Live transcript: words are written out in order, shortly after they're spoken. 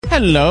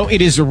Hello,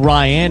 it is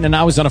Ryan, and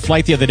I was on a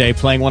flight the other day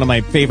playing one of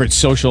my favorite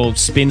social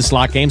spin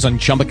slot games on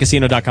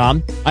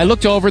ChumbaCasino.com. I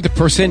looked over at the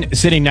person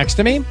sitting next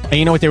to me, and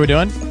you know what they were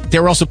doing? They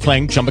were also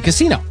playing Chumba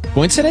Casino.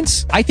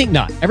 Coincidence? I think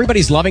not.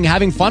 Everybody's loving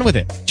having fun with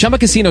it. Chumba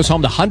Casino is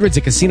home to hundreds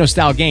of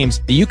casino-style games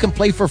that you can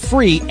play for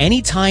free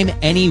anytime,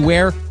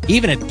 anywhere,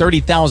 even at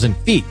 30,000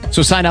 feet.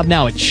 So sign up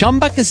now at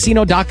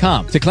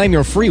ChumbaCasino.com to claim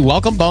your free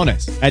welcome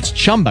bonus. That's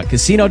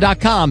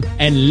ChumbaCasino.com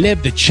and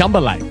live the Chumba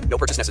life. No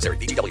purchase necessary.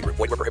 VGW. Void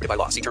where prohibited by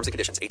law. See terms and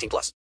conditions.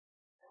 18+.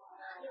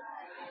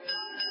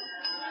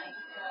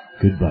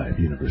 Goodbye,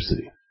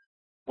 University.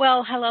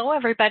 Well, hello,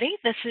 everybody.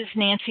 This is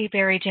Nancy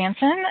Berry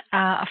Jansen,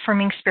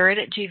 Affirming Spirit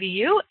at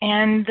GVU,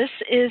 and this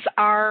is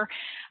our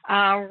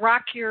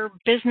Rock Your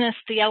Business,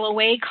 the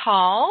LOA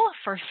call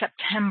for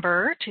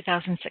September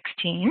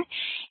 2016.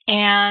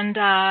 And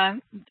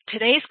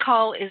today's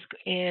call is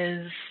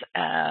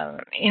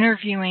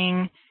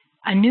interviewing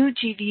a new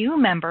GVU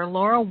member,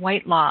 Laura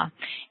Whitelaw.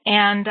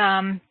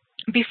 And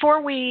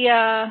before we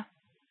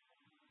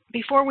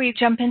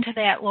jump into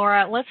that,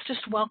 Laura, let's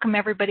just welcome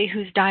everybody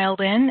who's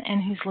dialed in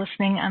and who's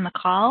listening on the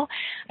call.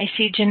 I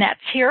see Jeanette's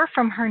here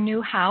from her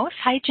new house.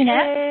 Hi,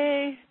 Jeanette.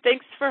 Hey,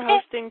 thanks for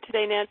hosting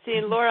today, Nancy.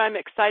 And Laura, I'm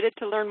excited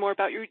to learn more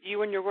about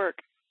you and your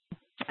work.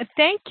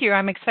 Thank you.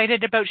 I'm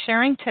excited about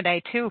sharing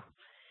today, too.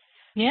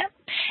 Yeah.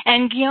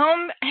 And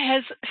Guillaume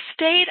has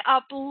stayed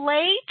up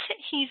late.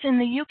 He's in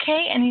the UK,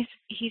 and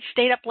he's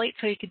stayed up late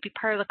so he could be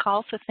part of the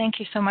call. So thank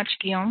you so much,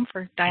 Guillaume,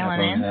 for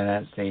dialing in.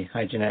 Nancy.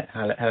 Hi, Jeanette.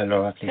 Hello,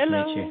 Laura. Pleased to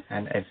meet you.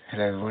 And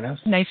hello, everyone else.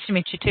 Nice to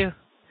meet you, too.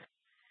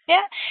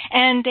 Yeah.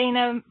 And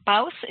Dana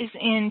Baus is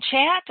in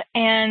chat,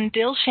 and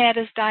Dilshad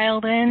is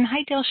dialed in.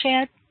 Hi,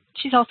 Dilshad.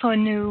 She's also a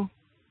new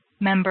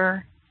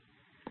member.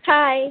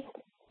 Hi.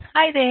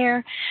 Hi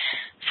there.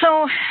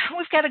 So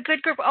we've got a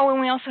good group. Oh, and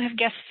we also have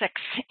guest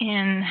 6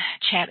 in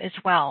chat as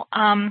well.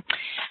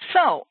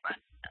 So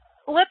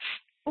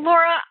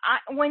Laura,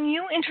 when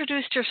you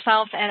introduced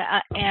yourself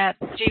at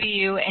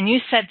GVU and you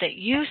said that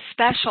you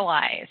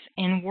specialize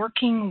in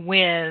working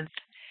with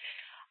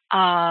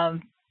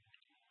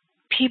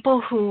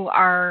people who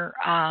are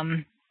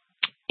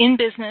in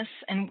business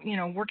and, you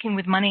know, working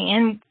with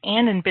money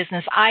and in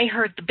business, I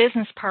heard the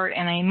business part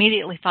and I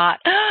immediately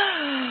thought,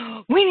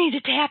 oh, we need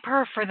to tap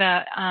her for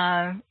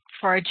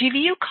a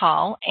GVU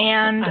call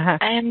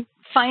and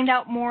find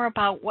out more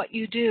about what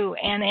you do.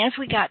 And as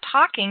we got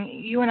talking,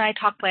 you and I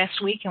talked last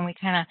week, and we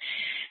kind of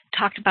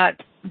talked about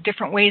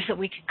different ways that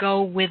we could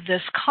go with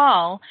this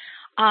call.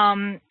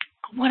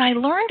 What I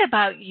learned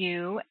about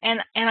you,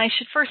 and I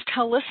should first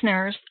tell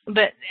listeners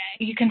that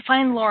you can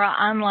find Laura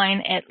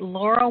online at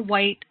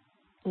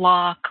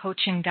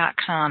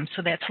laurawhitelawcoaching.com.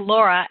 So that's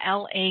Laura,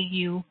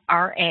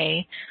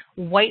 L-A-U-R-A,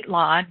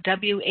 Whitelaw,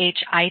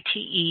 W-H-I-T-E-L-A-W,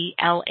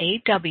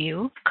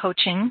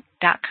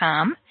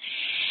 coaching.com.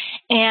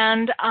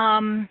 And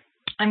I'm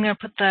going to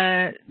put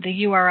the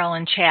URL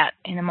in chat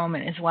in a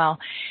moment as well.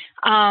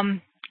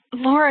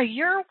 Laura,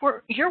 you're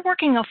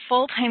working a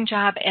full-time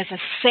job as a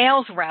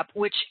sales rep,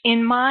 which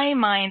in my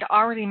mind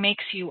already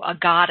makes you a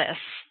goddess.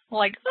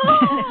 Like, thank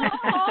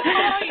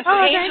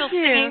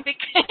you.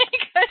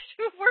 Because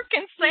you work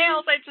in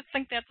sales, I just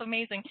think that's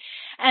amazing.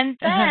 And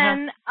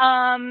then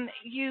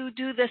you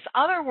do this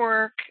other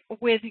work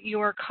with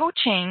your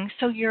coaching.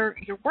 So you're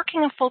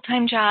working a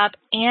full-time job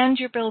and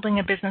you're building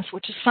a business,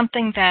 which is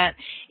something that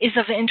is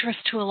of interest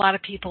to a lot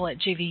of people at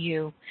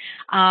GVU,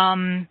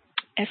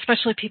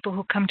 especially people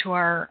who come to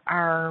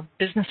our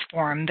business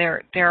forum.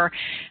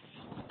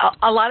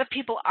 A lot of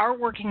people are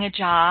working a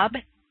job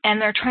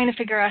and they're trying to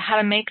figure out how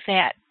to make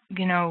that,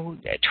 you know,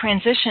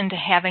 transition to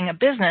having a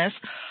business,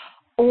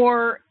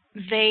 or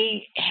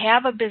they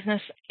have a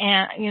business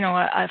and, you know,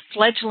 a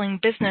fledgling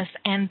business,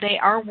 and they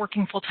are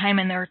working full time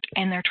and they're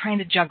trying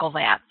to juggle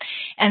that.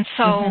 And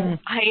so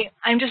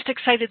I'm just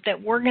excited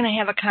that we're going to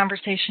have a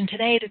conversation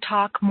today to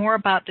talk more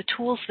about the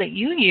tools that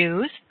you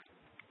use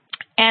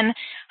and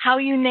how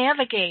you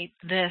navigate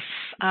this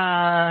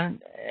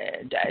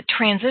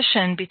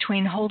transition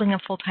between holding a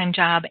full-time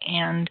job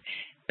and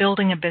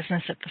building a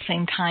business at the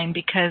same time,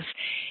 because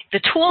the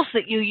tools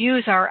that you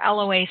use are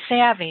LOA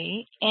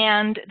savvy,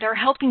 and they're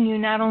helping you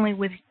not only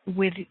with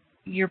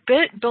your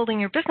building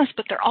your business,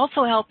 but they're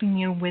also helping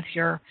you with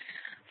your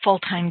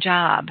full-time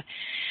job.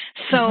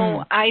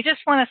 So I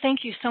just want to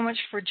thank you so much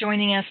for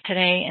joining us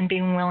today and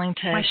being willing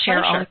to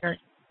share all of your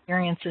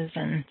experiences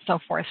and so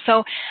forth.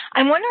 So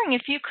I'm wondering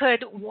if you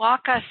could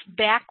walk us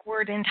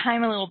backward in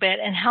time a little bit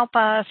and help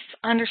us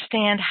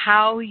understand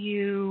how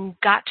you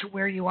got to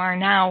where you are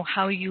now,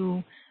 how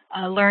you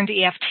learned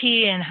EFT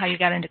and how you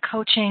got into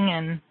coaching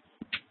and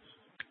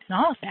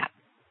all of that.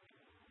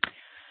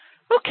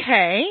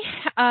 Okay.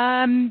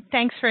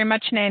 Thanks very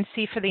much,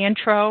 Nancy, for the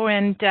intro,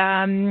 and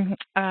I'm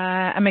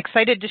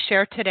excited to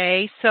share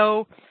today.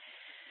 So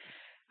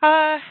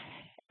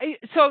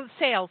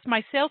sales,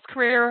 my sales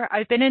career,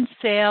 I've been in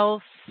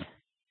sales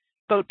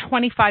about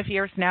 25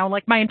 years now,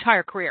 like my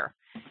entire career.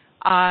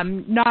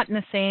 Not in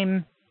the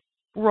same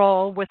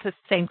role with the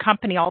same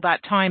company all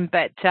that time,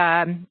 but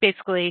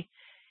basically,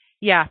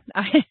 yeah,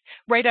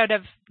 right out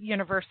of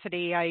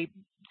university, I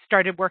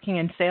started working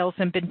in sales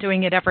and been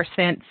doing it ever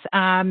since.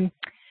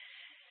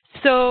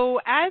 So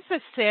as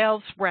a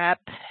sales rep,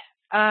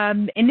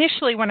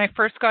 initially when I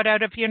first got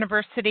out of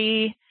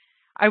university,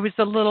 I was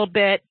a little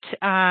bit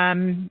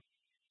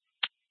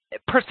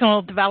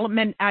personal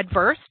development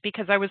adverse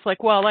because I was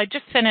like, well, I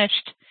just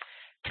finished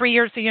 3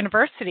 years of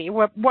university.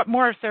 What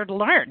more is there to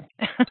learn?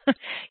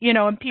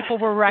 And people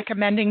were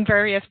recommending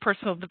various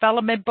personal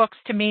development books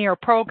to me or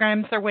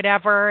programs or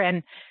whatever.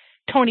 And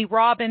Tony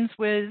Robbins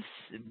was,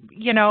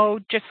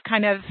 just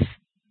kind of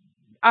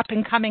up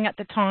and coming at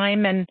the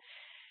time and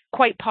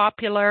quite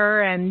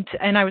popular. And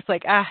I was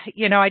like,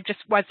 I just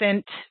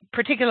wasn't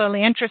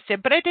particularly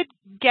interested. But I did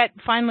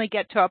finally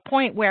get to a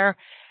point where,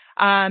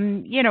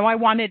 I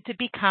wanted to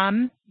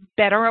become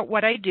better at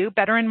what I do,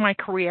 better in my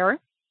career.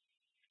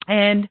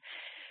 And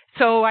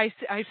so I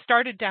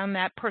started down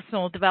that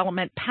personal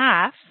development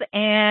path,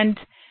 and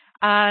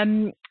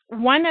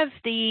one of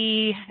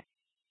the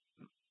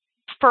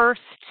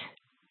first,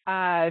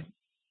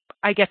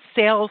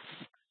 sales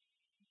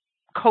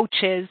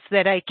coaches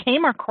that I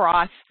came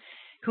across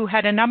who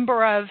had a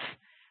number of,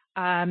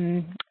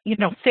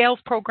 sales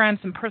programs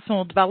and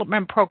personal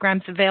development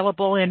programs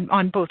available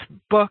on both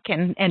book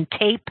and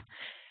tape.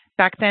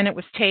 Back then it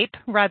was tape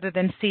rather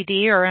than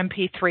CD or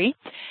MP3,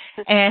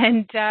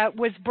 and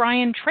was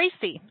Brian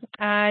Tracy.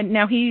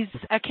 Now he's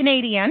a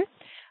Canadian.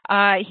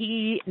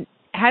 He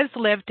has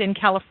lived in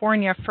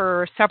California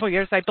for several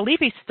years. I believe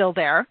he's still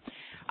there.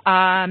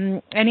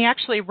 And he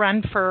actually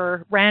ran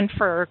for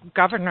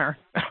governor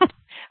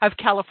of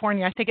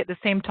California, I think at the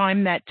same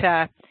time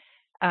that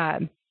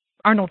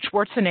Arnold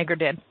Schwarzenegger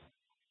did.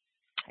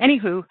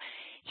 Anywho,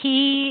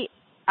 he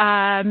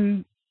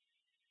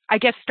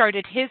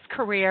started his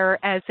career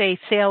as a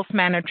sales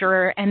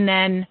manager and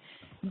then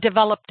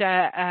developed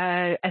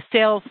a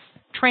sales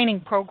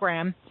training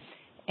program.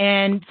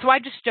 And so I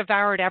just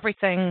devoured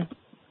everything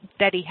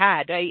that he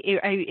had.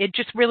 It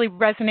just really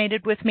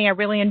resonated with me. I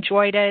really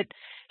enjoyed it,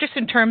 just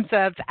in terms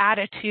of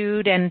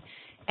attitude and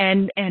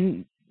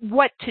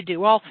what to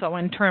do also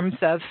in terms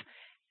of,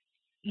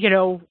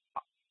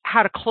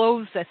 how to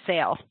close a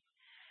sale.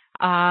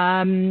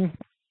 And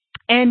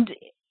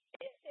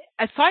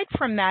aside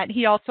from that,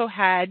 he also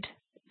had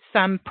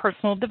some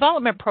personal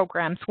development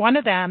programs. One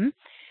of them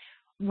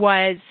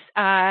was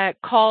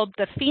called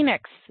the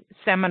Phoenix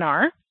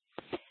Seminar,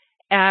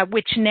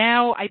 which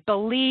now I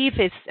believe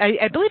it's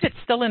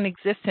still in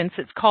existence.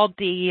 It's called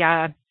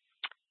the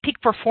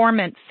Peak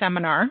Performance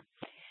Seminar.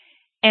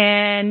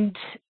 And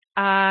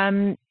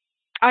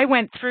I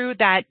went through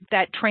that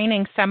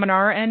training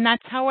seminar, and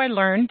that's how I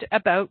learned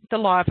about the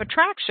law of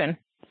attraction.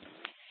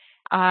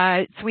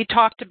 So we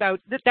talked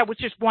about that was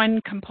just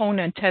one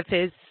component of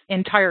his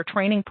entire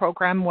training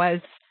program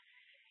was,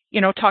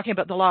 talking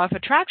about the law of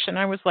attraction.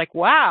 I was like,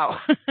 wow.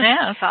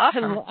 Yeah, that's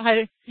awesome.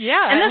 I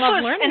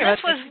love learning about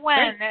this. And this was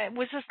when?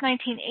 Was this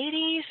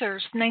 1980s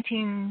or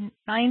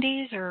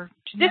 1990s or?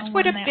 This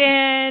would have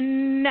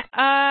been,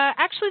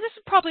 actually, this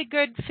is probably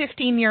good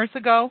 15 years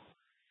ago.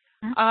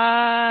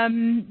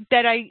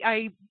 That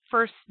I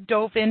first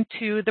dove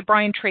into the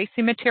Brian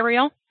Tracy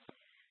material.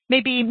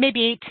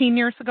 Maybe 18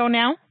 years ago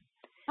now.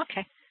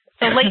 Okay.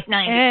 So late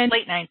 90s.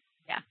 Late 90s.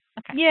 Yeah.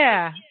 Okay.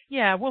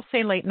 Yeah. We'll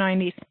say late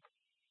 90s.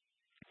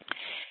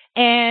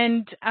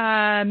 And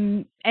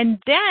then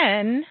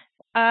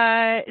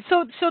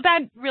so that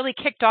really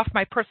kicked off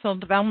my personal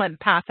development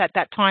path at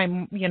that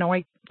time.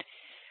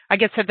 I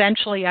guess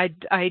eventually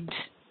I'd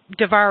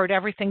devoured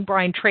everything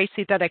Brian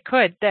Tracy that I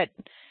could. That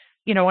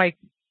I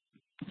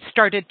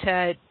started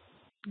to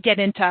get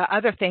into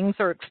other things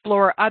or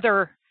explore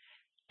other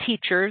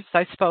teachers,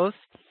 I suppose,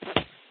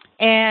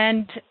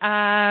 and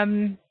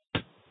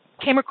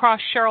came across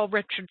Cheryl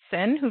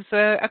Richardson, who's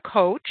a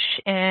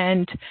coach,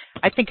 and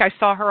I think I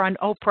saw her on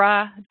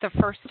Oprah the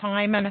first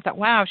time, and I thought,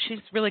 wow,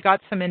 she's really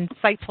got some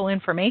insightful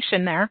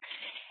information there,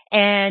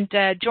 and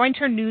joined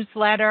her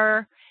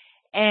newsletter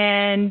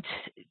and,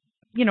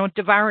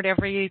 devoured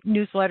every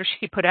newsletter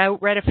she put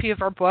out, read a few of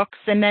her books,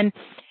 and then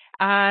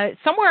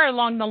somewhere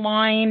along the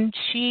line,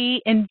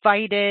 she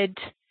invited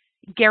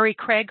Gary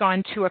Craig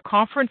onto a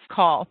conference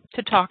call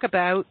to talk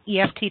about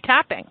EFT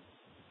tapping.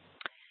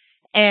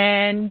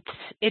 And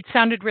it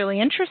sounded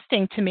really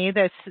interesting to me,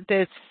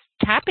 this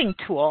tapping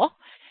tool.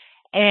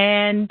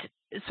 And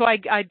so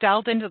I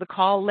delved into the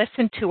call,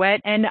 listened to it,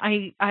 and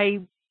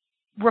I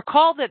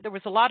recall that there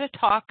was a lot of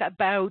talk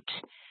about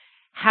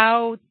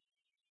how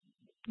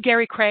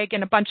Gary Craig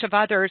and a bunch of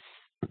others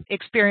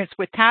experienced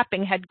with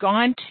tapping had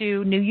gone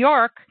to New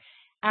York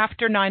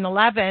after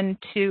 9/11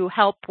 to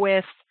help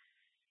with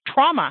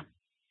trauma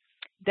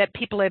that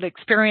people had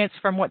experienced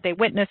from what they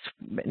witnessed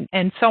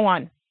and so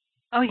on.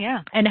 Oh,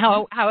 yeah. And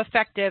how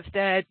effective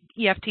the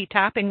EFT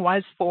tapping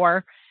was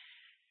for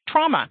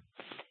trauma.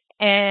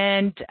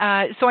 And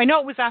so I know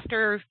it was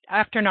after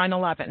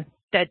 9/11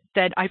 that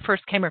I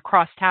first came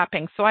across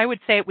tapping. So I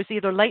would say it was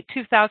either late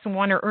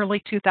 2001 or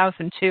early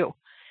 2002.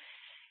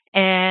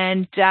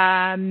 And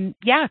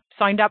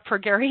signed up for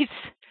Gary's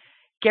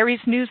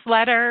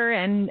newsletter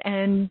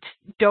and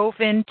dove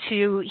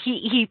into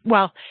he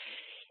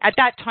at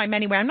that time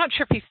anyway, I'm not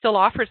sure if he still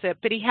offers it,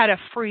 but he had a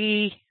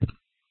free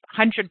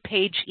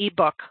 100-page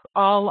ebook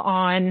all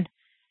on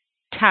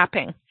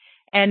tapping.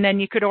 And then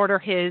you could order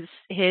his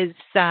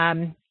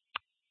DVD.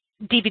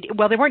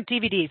 Well, they weren't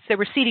DVDs. They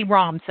were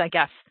CD-ROMs, I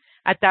guess,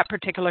 at that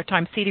particular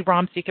time.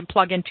 CD-ROMs you can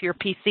plug into your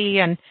PC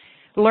and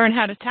learn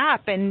how to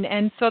tap.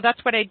 And so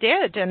that's what I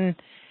did, and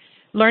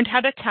learned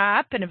how to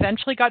tap, and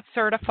eventually got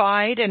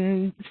certified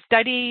and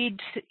studied,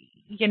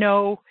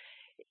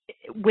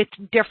 with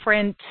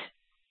different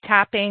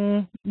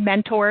tapping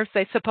mentors,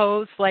 I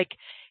suppose, like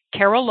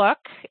Carol Look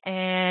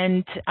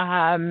and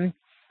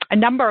a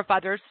number of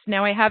others.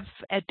 Now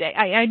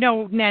I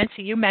know,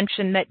 Nancy, you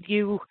mentioned that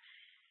you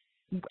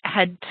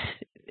had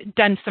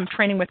done some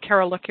training with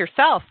Carol Look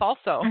yourself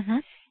also. Mm-hmm.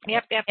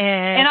 Yep.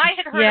 And I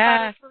had heard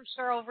about it through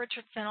Cheryl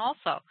Richardson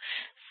also.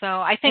 So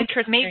I think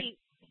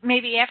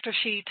maybe after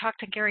she talked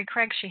to Gary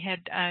Craig, she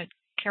had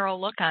Carol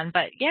Look on.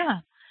 But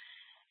yeah.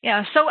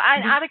 So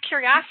out of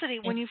curiosity,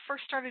 when you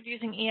first started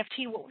using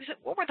EFT,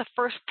 what were the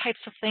first types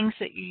of things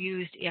that you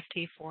used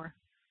EFT for?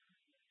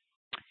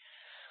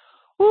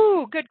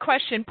 Ooh, good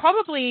question.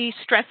 Probably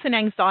stress and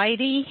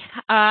anxiety,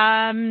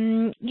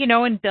 and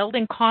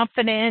building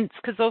confidence,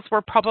 because those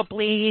were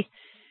probably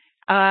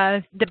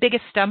the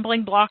biggest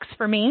stumbling blocks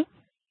for me.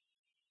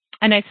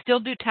 And I still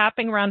do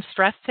tapping around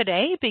stress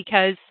today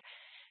because,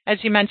 as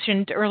you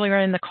mentioned earlier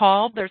in the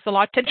call, there's a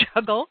lot to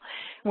juggle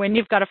when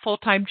you've got a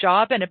full-time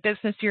job and a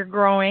business you're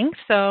growing.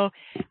 So,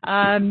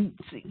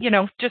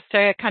 just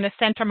to kind of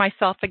center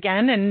myself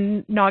again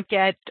and not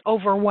get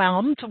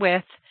overwhelmed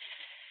with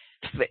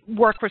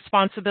work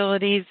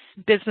responsibilities,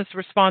 business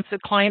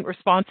client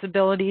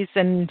responsibilities,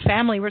 and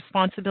family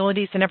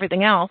responsibilities and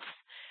everything else.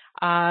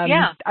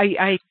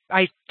 I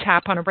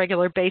tap on a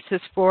regular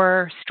basis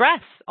for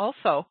stress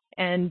also,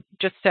 and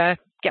just to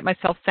get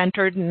myself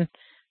centered and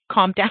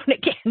calm down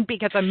again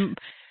because I'm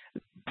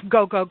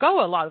go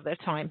a lot of the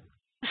time.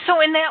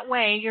 So in that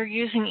way, you're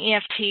using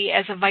EFT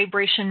as a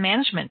vibration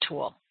management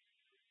tool.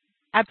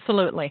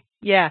 Absolutely.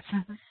 Yes.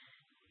 Mm-hmm.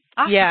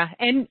 Awesome. Yeah.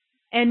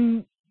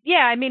 And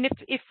yeah, I mean,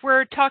 if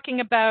we're talking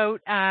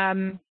about,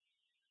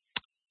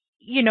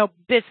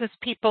 business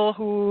people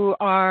who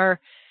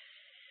are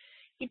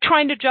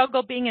trying to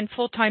juggle being in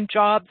full-time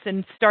jobs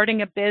and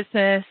starting a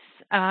business,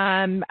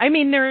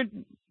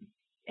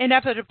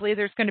 inevitably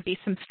there's going to be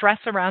some stress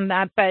around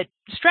that, but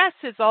stress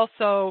is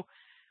also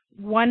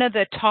one of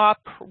the top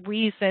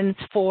reasons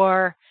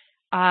for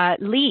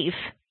leave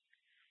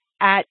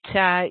at,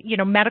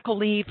 medical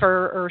leave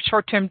or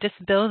short-term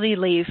disability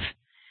leave.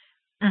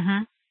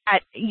 Mm-hmm.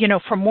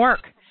 From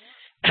work.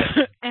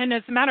 And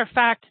as a matter of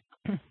fact,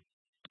 a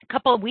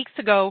couple of weeks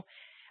ago,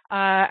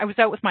 I was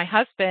out with my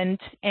husband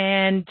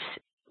and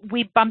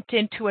we bumped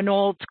into an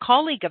old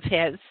colleague of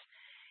his,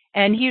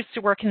 and he used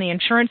to work in the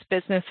insurance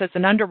business as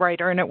an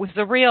underwriter, and it was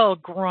a real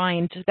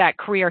grind, that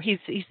career.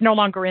 He's no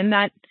longer in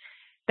that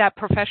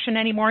profession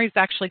anymore. He's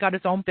actually got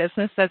his own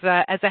business as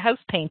a house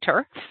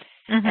painter.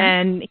 Mm-hmm.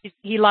 And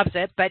he loves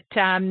it. But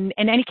in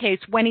any case,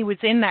 when he was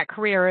in that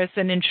career as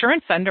an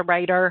insurance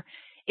underwriter,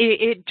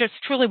 it just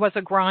truly was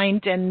a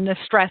grind, and the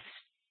stress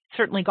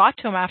certainly got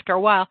to him after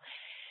a while.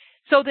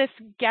 So this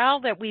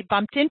gal that we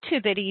bumped into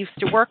that he used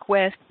to work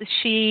with,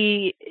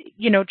 she,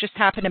 just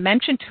happened to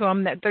mention to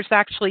him that there's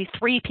actually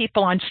 3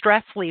 people on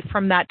stress leave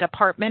from that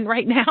department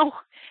right now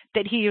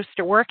that he used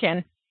to work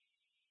in.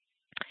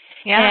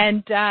 Yeah.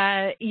 And,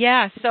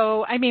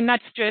 so, I mean,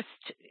 that's just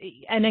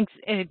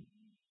a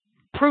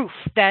proof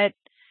that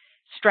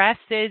stress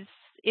is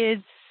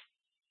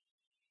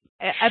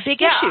a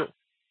big issue.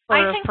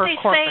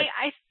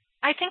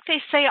 I think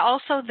they say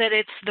also that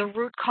it's the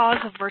root cause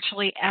of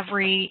virtually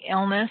every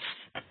illness.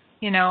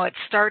 It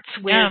starts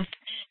with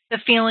the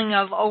feeling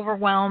of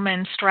overwhelm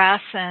and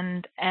stress,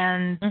 and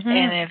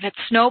if it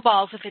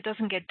snowballs, if it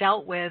doesn't get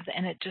dealt with,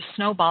 and it just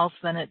snowballs,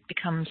 then it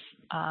becomes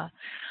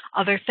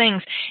other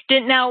things.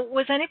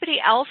 Was anybody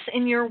else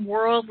in your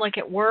world, like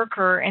at work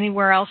or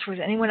anywhere else, was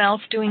anyone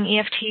else doing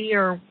EFT,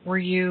 or were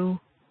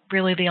you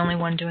really the only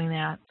one doing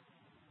that?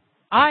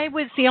 I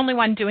was the only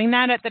one doing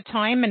that at the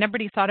time, and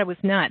everybody thought I was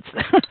nuts.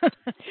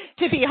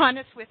 To be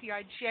honest with you,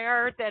 I'd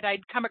share that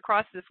I'd come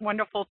across this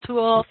wonderful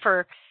tool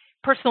for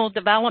personal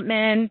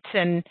development,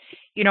 and,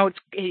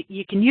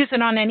 you can use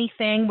it on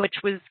anything, which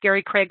was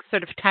Gary Craig's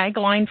sort of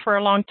tagline for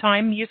a long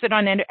time. Use it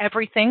on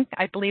everything,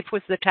 I believe,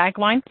 was the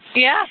tagline.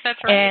 Yeah, that's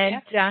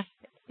right.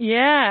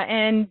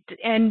 And,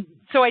 and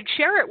so I'd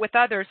share it with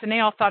others, and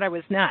they all thought I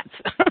was nuts.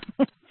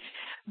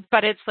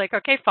 But it's like,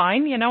 okay,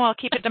 fine, I'll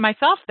keep it to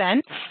myself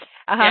then.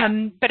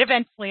 But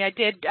eventually I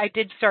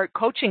did start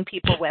coaching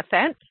people with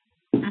it.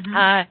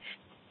 Mm-hmm.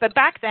 But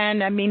back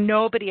then, I mean,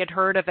 nobody had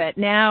heard of it.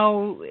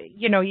 Now,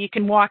 you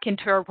can walk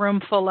into a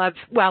room full of,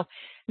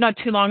 not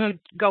too long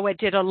ago, I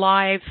did a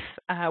live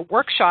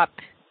workshop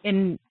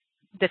in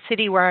the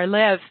city where I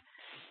live.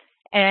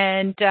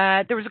 And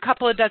there was a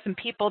couple of dozen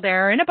people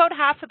there, and about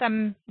half of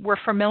them were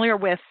familiar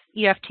with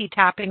EFT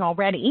tapping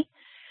already,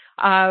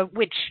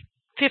 which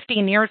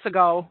 15 years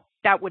ago,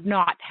 that would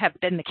not have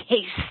been the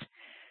case.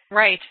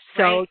 Right.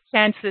 So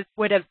chances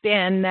would have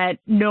been that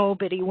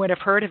nobody would have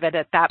heard of it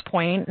at that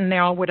point, and they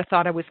all would have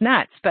thought I was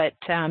nuts. But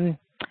but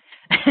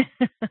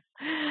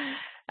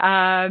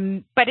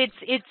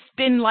it's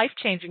been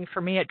life-changing for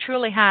me. It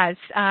truly has.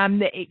 I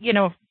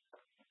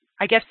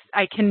guess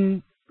I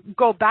can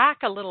go back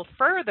a little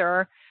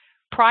further.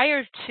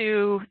 Prior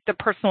to the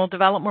personal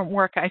development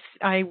work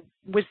I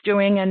was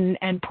doing,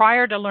 and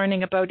prior to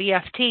learning about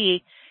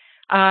EFT,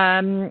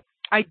 I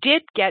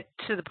did get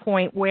to the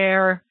point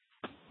where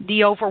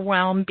the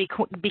overwhelm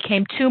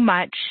became too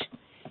much,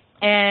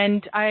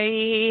 and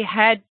I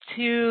had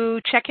to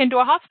check into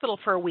a hospital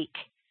for a week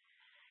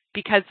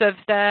because of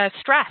the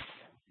stress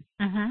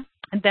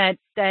that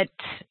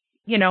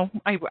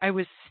I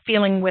was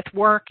feeling with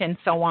work and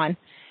so on,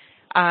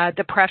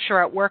 the pressure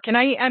at work. And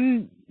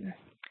I'm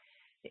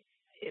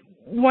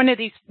one of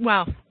these,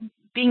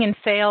 being in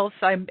sales,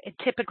 I'm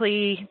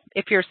typically,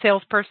 if you're a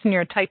salesperson,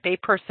 you're a type A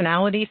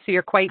personality, so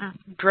you're quite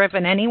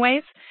driven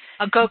anyways.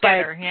 A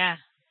go-getter, yeah.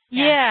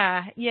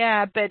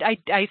 Yeah, but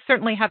I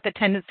certainly have the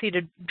tendency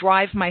to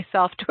drive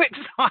myself to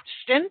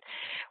exhaustion,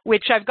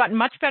 which I've gotten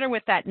much better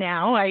with that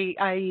now.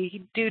 I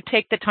do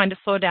take the time to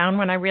slow down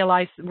when I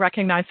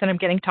recognize that I'm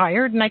getting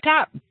tired, and I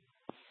tap.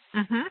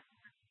 Mm-hmm. And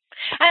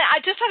I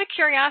just out of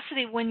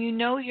curiosity, when you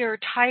know you're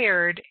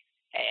tired,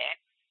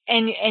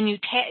 and you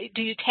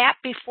do you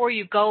tap before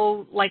you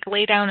go, like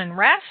lay down and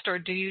rest, or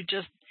do you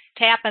just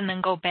tap and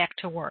then go back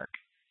to work?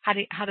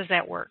 How does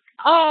that work?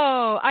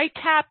 Oh, I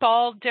tap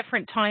all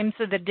different times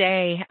of the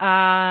day.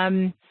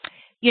 I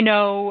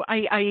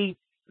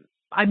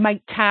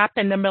might tap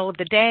in the middle of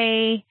the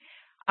day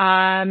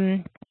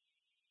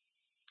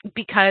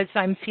because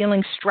I'm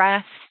feeling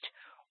stressed,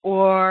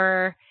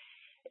 or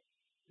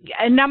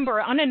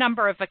on a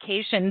number of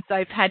occasions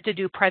I've had to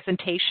do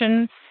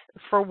presentations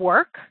for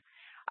work,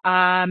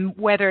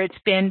 whether it's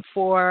been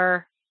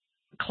for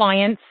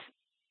clients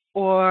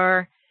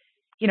or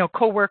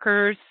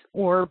coworkers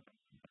or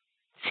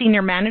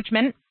senior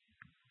management,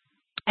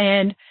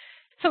 and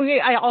so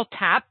I'll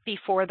tap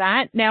before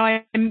that. Now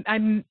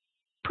I'm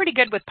pretty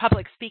good with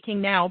public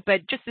speaking now,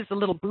 but just as a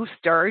little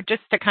booster,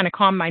 just to kind of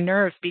calm my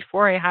nerves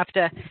before I have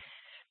to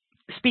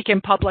speak in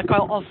public,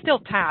 I'll still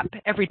tap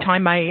every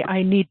time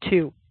I need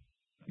to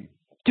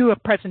do a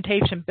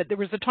presentation. But there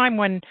was a time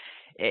when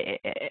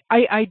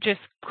I just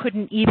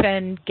couldn't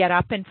even get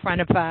up in front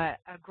of a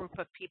group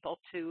of people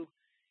to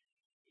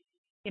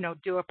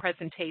do a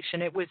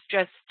presentation. It was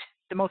just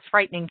the most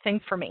frightening thing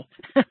for me.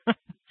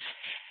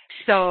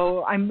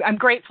 So I'm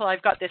grateful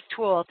I've got this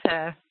tool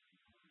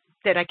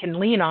that I can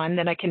lean on,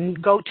 that I can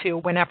go to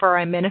whenever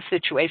I'm in a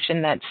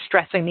situation that's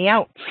stressing me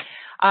out.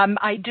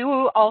 I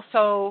do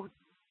also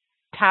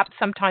tap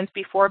sometimes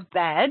before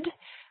bed,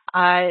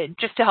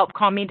 just to help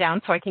calm me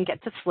down so I can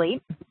get to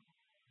sleep.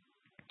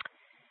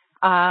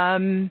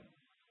 And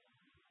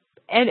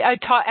I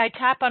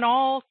tap on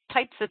all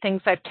types of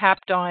things. I've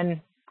tapped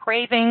on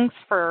cravings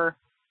for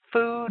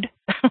food.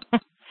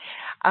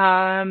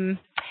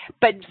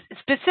 But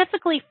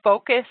specifically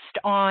focused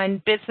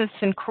on business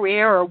and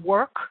career or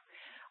work.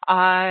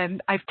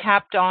 I've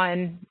tapped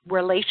on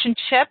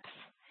relationships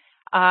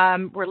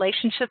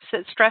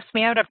that stress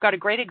me out. I've got a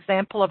great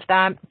example of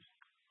that.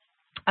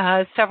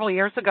 Several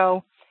years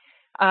ago,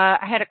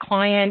 I had a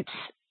client,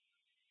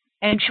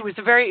 and she was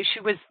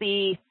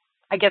the,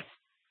 I guess,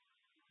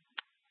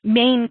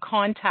 main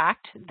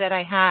contact that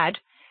I had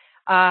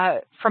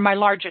for my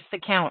largest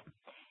account.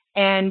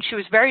 And she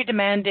was very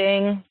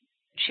demanding.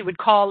 She would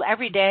call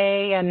every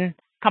day and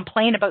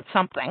complain about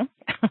something,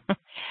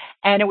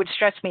 and it would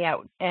stress me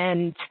out.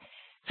 And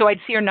so I'd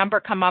see her number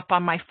come up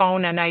on my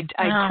phone, and I'd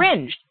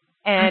cringe.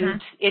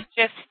 And it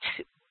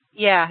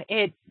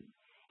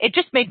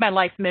just made my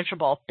life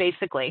miserable,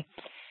 basically.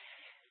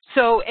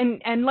 So,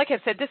 and like I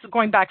said, this is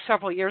going back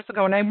several years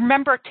ago, and I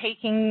remember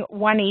taking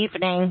one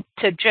evening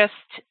to just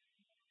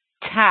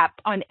tap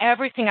on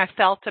everything I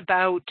felt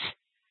about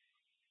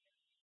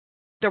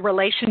the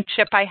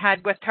relationship I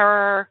had with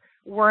her,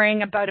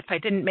 worrying about if I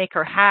didn't make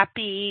her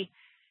happy,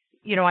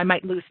 I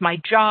might lose my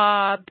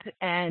job,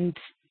 and,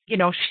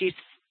 she's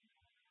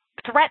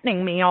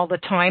threatening me all the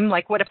time.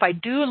 Like, what if I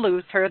do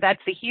lose her?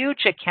 That's a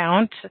huge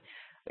account.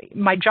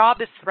 My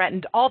job is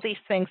threatened, all these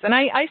things. And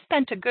I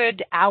spent a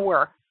good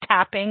hour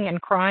tapping and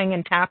crying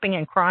and tapping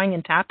and crying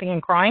and tapping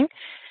and crying.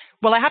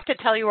 Well, I have to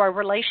tell you, our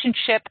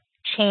relationship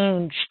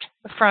changed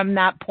from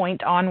that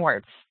point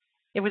onwards.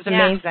 It was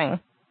amazing.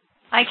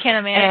 I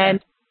can't imagine.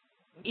 And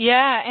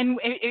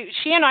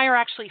she and I are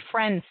actually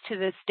friends to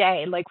this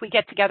day. Like, we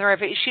get together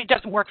she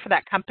doesn't work for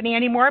that company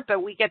anymore,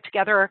 but we get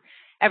together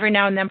every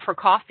now and then for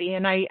coffee,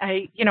 and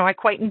I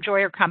quite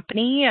enjoy her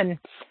company,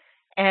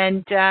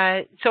 and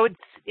so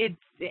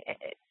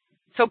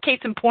so case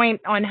in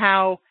point on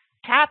how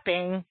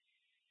tapping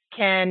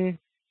can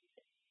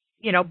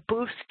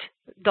boost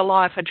the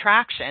law of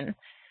attraction.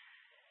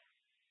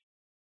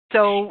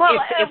 So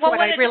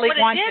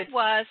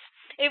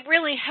it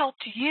really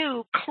helped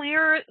you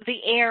clear the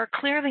air,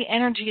 clear the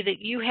energy that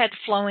you had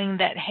flowing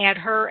that had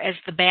her as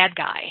the bad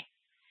guy.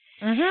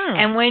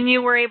 And when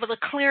you were able to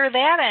clear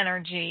that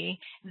energy,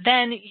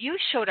 then you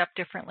showed up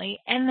differently,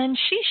 and then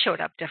she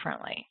showed up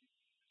differently.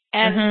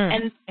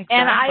 And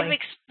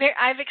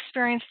I've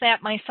experienced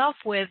that myself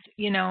with,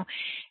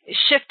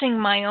 shifting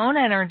my own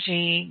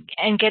energy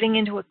and getting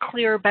into a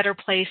clearer, better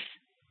place,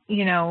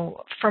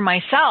 for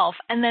myself,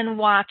 and then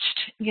watched,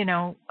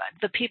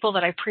 the people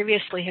that I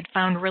previously had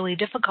found really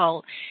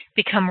difficult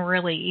become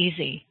really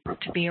easy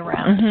to be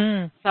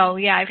around. So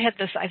yeah, I've had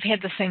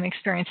the same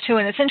experience too.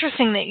 And it's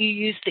interesting that you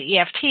used the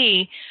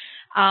EFT.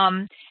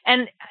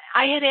 And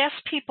I had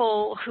asked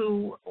people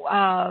who,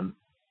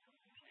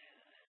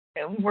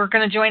 were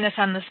going to join us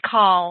on this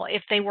call,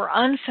 if they were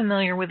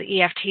unfamiliar with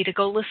EFT, to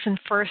go listen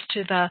first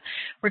to the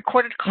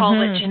recorded call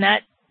that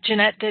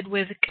Jeanette did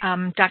with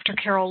Dr.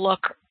 Carol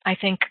Look, I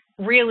think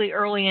really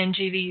early in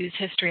GVU's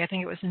history. I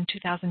think it was in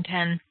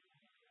 2010.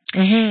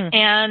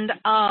 And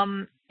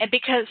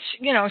because,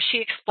 she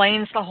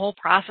explains the whole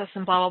process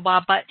and blah, blah,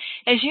 blah. But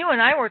as you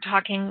and I were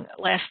talking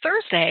last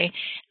Thursday,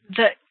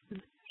 the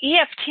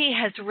EFT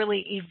has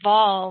really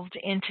evolved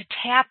into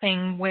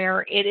tapping,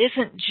 where it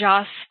isn't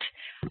just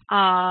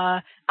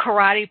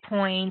karate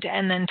point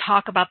and then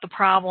talk about the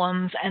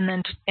problems and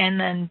then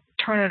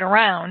turn it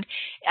around.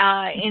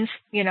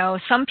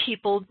 Some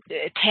people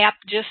tap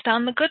just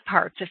on the good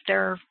parts. If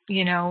they're,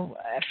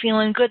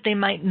 feeling good, they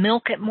might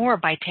milk it more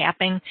by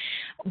tapping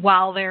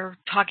while they're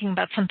talking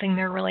about something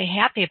they're really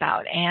happy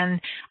about.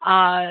 And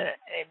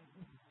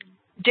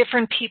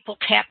different people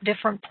tap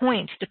different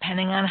points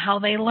depending on how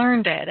they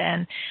learned it.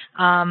 And,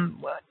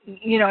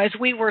 as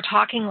we were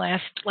talking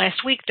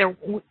last week, there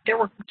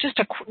were just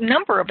a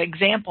number of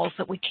examples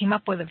that we came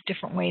up with of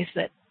different ways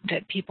that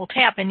people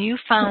tap. And you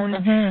found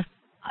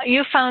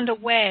a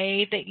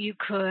way that you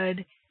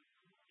could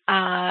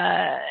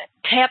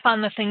tap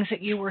on the things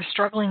that you were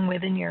struggling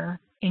with in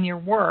your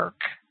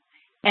work,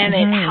 and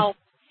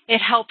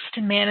it helps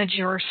to manage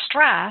your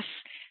stress,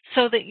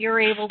 so that you're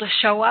able to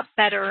show up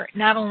better,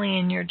 not only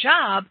in your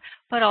job,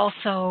 but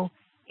also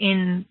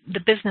in the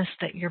business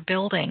that you're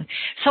building.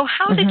 So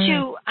how did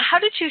you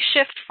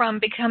shift from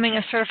becoming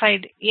a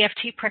certified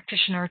EFT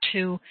practitioner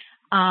to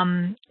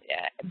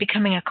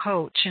becoming a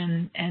coach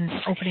and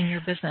opening your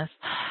business?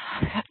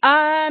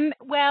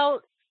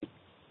 Well,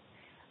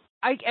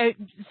 I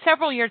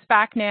several years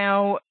back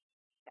now.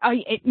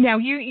 Now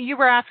you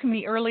were asking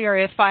me earlier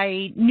if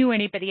I knew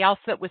anybody else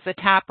that was a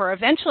tapper.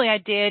 Eventually, I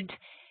did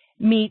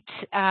meet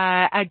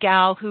a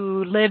gal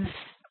who lives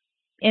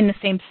in the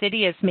same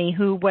city as me,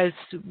 who was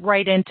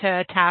right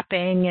into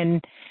tapping,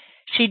 and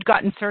she'd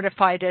gotten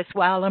certified as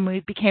well, and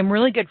we became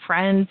really good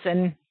friends,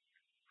 and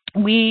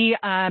we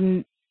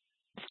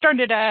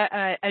started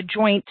a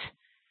joint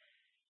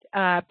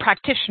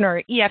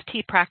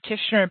EFT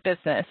practitioner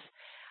business.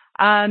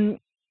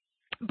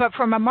 But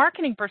from a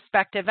marketing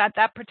perspective, at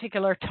that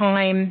particular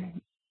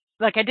time,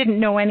 I didn't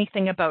know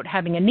anything about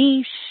having a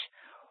niche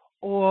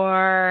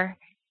or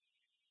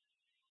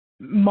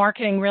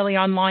marketing really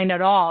online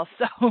at all.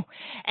 So,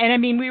 and I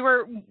mean, we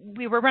were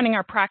running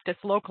our practice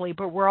locally,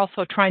 but we're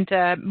also trying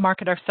to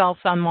market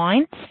ourselves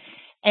online.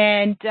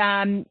 And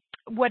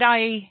what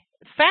I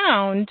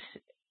found,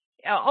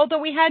 although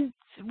we had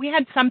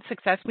some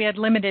success, we had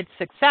limited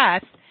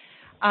success,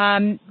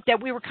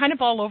 that we were kind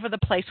of all over the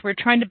place. We were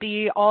trying to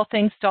be all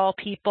things to all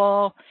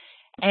people,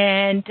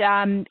 and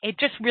it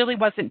just really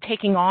wasn't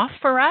taking off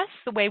for us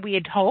the way we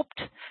had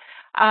hoped.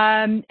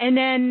 And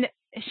then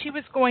she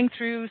was going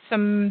through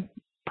some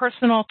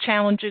personal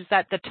challenges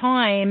at the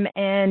time,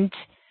 and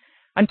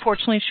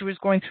unfortunately she was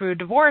going through a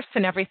divorce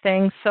and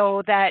everything,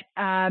 so that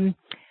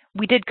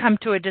we did come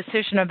to a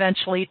decision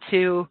eventually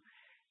to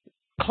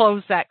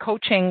close that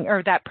coaching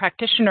or that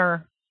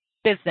practitioner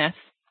business.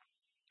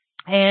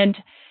 And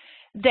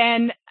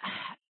then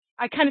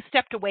I kind of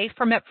stepped away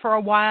from it for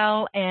a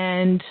while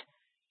and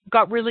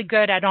got really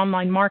good at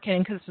online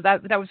marketing, because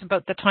that was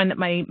about the time that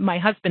my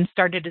husband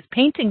started his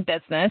painting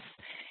business.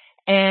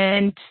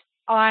 And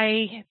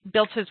I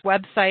built his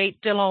website,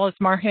 did all his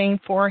marketing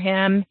for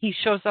him. He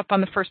shows up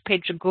on the first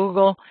page of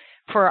Google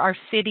for our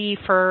city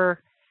for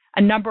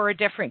a number of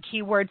different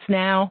keywords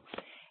now.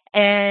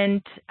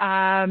 And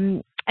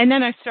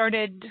then I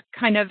started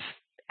kind of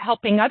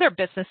helping other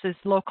businesses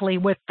locally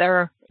with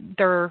their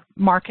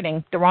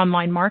marketing, their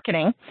online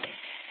marketing.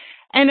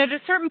 And at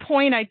a certain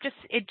point, I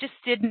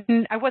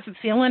wasn't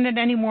feeling it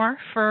anymore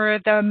for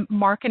the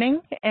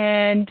marketing.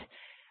 And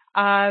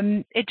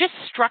it just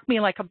struck me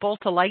like a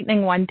bolt of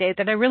lightning one day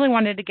that I really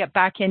wanted to get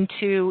back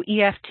into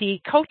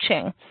EFT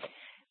coaching.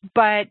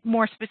 But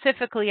more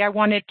specifically, I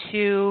wanted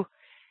to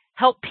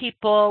help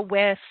people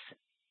with,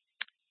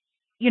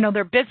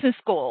 their business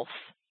goals.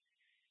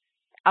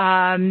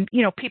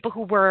 People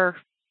who were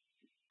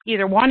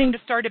either wanting to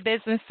start a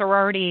business or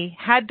already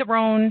had their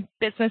own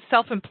business,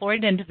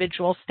 self-employed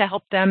individuals, to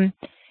help them,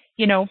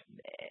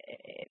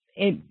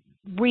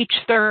 reach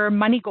their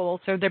money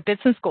goals or their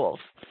business goals.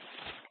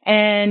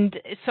 And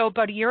so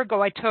about a year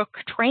ago, I took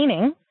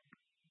training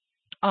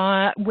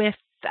with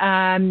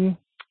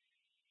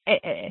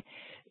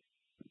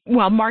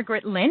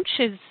Margaret Lynch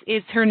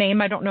is her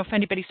name. I don't know if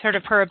anybody's heard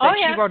of her, but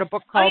she wrote a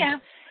book called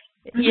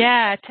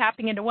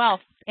Tapping into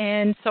Wealth.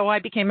 And so I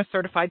became a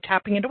certified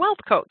Tapping into Wealth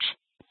coach.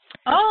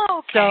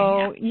 Oh, okay.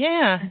 So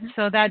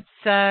so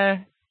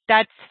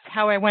that's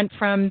how I went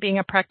from being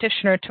a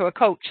practitioner to a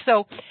coach.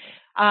 So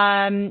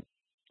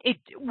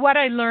what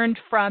I learned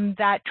from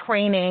that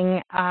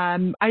training,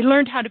 I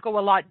learned how to go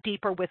a lot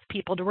deeper with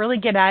people to really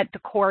get at the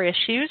core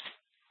issues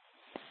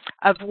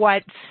of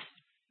what's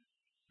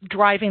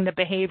driving the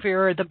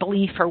behavior or the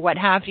belief or what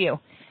have you,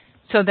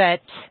 so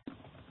that,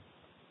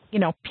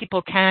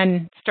 people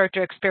can start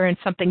to experience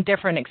something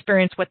different,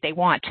 experience what they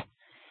want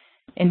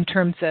in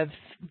terms of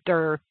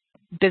their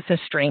business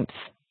streams.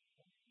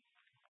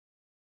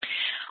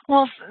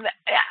 Well,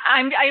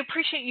 I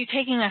appreciate you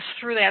taking us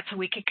through that so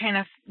we could kind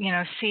of,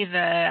 see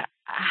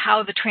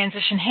how the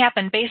transition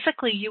happened.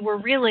 Basically, you were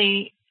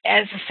really,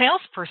 as a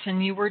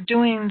salesperson, you were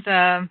doing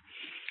the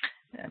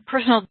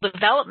personal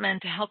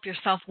development to help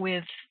yourself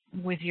with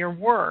your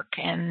work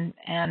and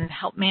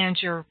help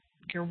manage your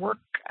work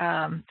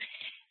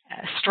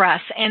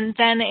stress. And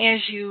then as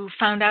you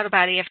found out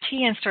about EFT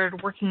and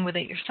started working with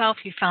it yourself,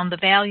 you found the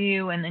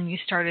value, and then you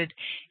started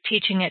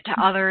teaching it to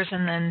others.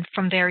 And then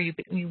from there, you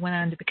went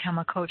on to become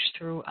a coach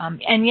through. I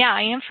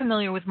am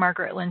familiar with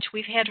Margaret Lynch.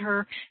 We've had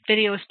her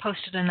videos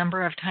posted a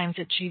number of times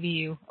at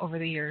GVU over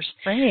the years.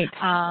 Right.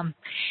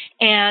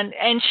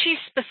 And she's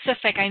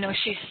specific. I know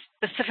she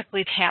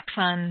specifically taps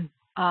on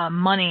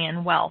money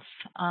and wealth,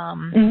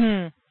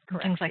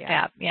 things like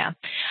that. Yeah.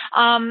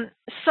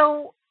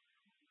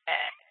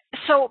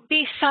 So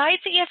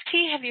besides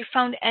EFT, have you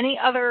found any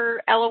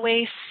other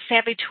LOA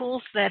savvy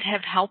tools that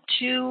have helped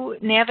you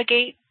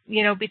navigate,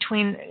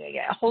 between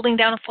holding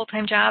down a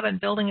full-time job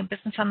and building a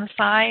business on the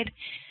side?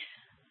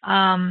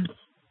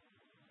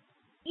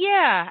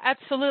 Yeah,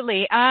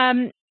 absolutely.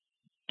 I've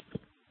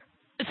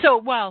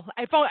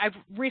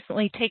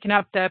recently taken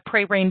up the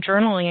Pray Rain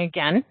journaling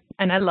again,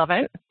 and I love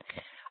it.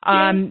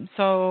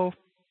 So,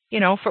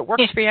 if it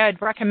works for you,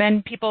 I'd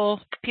recommend people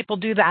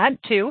do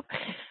that too.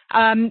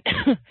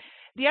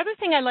 The other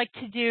thing I like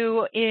to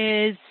do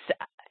is,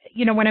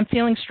 when I'm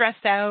feeling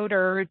stressed out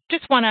or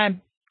just want to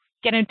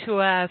get into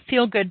a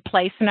feel-good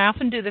place, and I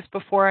often do this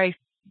before I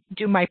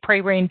do my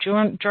Pray Rain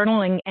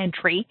journaling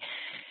entry,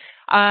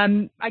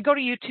 I go to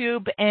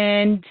YouTube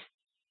and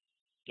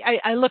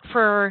I look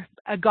for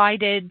a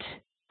guided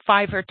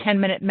 5 or 10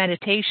 minute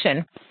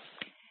meditation.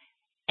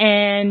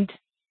 And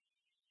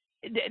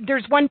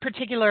there's one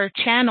particular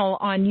channel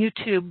on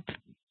YouTube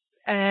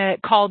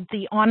called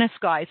The Honest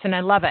Guys, and I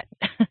love it.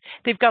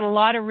 They've got a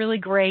lot of really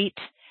great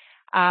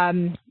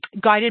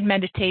guided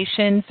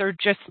meditations or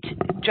just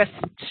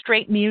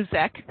straight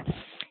music.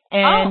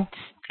 And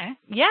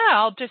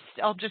I'll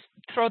just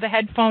throw the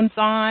headphones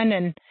on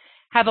and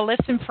have a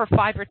listen for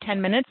 5 or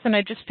 10 minutes, and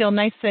I just feel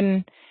nice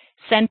and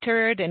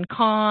centered and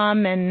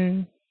calm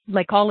and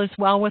like all is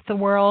well with the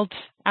world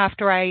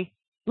after I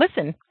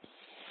listen.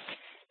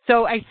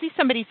 So I see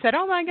somebody said,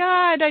 "Oh my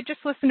God, I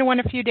just listened to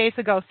one a few days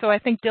ago." So I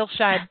think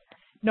Dilshad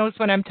knows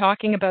what I'm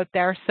talking about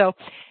there. So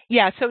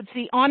so it's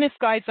The Honest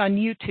Guys on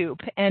YouTube,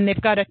 and they've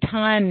got a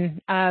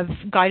ton of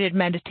guided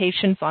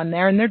meditations on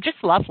there, and they're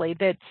just lovely.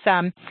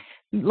 That's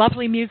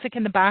lovely music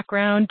in the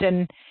background,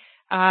 and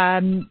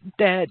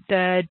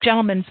the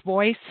gentleman's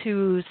voice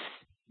who's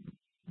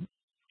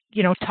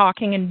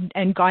talking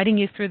and guiding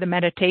you through the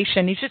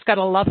meditation. He's just got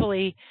a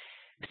lovely,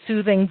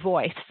 soothing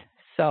voice.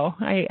 So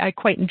I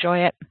quite enjoy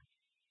it.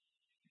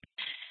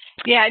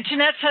 Yeah,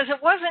 Jeanette says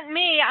it wasn't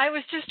me. I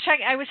was just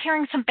checking. I was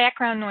hearing some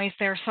background noise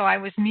there, so I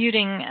was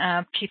muting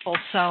people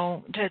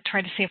to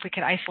try to see if we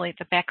could isolate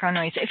the background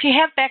noise. If you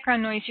have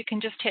background noise, you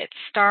can just hit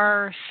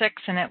 *6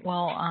 and it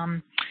will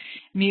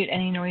mute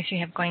any noise you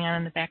have going on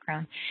in the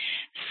background.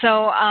 So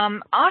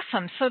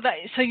awesome. So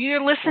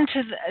you listen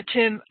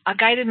to a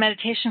guided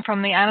meditation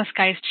from the Honest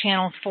Guys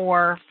channel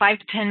for 5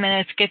 to 10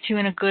 minutes, gets you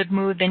in a good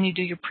mood. Then you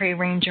do your Pray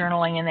Rain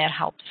journaling, and that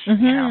helps.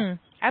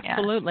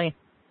 Absolutely. Yeah.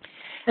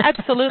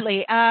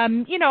 Absolutely.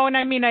 And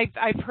I mean,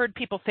 I've heard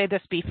people say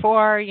this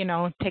before,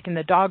 taking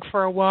the dog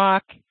for a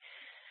walk.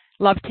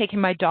 Love taking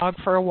my dog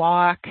for a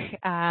walk,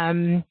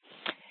 or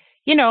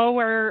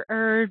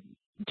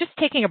just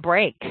taking a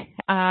break.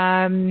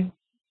 And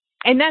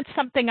that's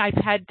something I've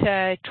had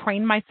to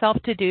train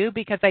myself to do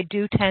because I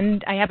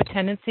have a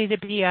tendency to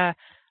be a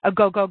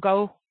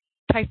go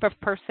type of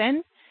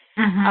person.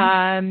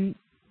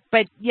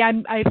 But yeah,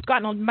 I've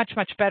gotten much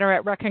better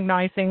at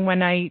recognizing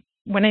when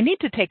I need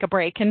to take a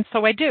break, and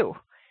so I do.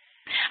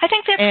 I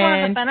think that's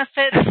one of the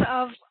benefits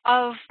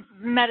of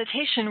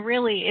meditation,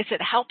 really, is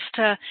it helps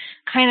to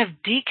kind of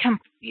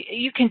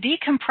you can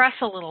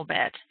decompress a little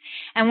bit.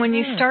 And when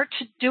you start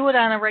to do it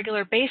on a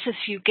regular basis,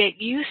 you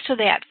get used to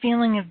that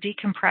feeling of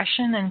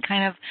decompression and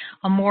kind of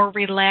a more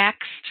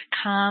relaxed,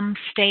 calm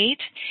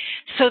state.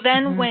 So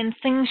then when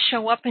things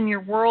show up in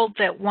your world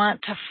that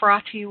want to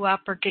froth you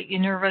up or get you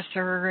nervous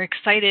or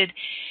excited,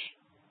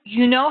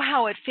 you know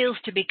how it feels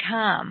to be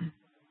calm.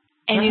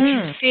 And you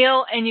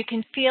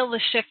can feel the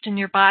shift in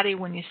your body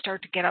when you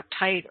start to get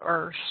uptight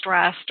or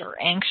stressed or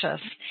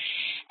anxious.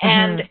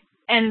 And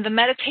the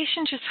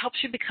meditation just helps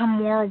you become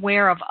more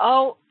aware of,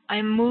 oh,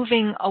 I'm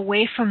moving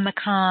away from the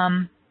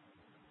calm.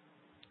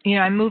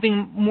 I'm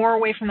moving more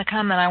away from the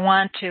calm than I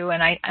want to,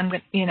 and I'm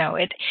going.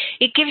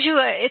 It gives you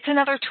it's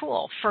another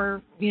tool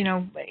for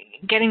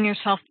getting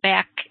yourself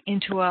back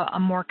into a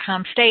more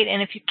calm state. And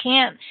if you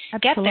can't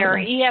get there,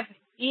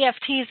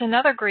 EFT is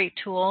another great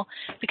tool,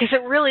 because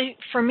it really,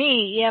 for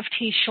me,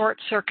 EFT short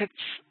circuits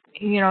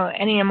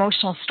any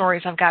emotional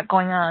stories I've got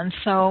going on.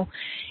 So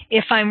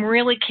if I'm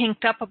really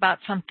kinked up about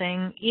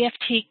something,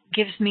 EFT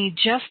gives me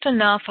just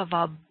enough of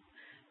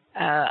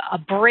a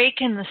break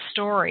in the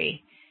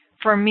story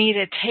for me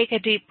to take a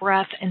deep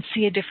breath and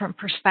see a different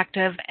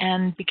perspective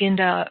and begin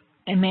to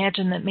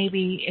imagine that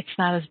maybe it's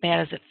not as bad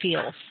as it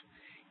feels.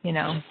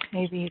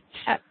 Maybe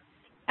it's...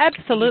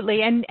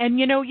 Absolutely. And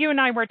you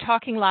and I were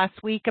talking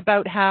last week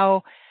about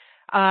how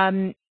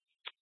one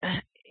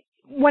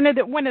of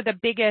the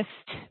biggest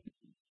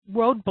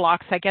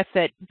roadblocks, I guess,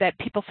 that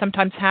people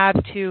sometimes have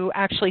to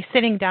actually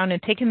sitting down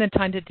and taking the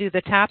time to do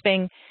the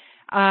tapping,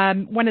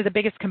 one of the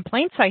biggest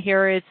complaints I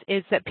hear is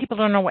that people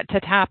don't know what to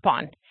tap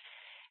on.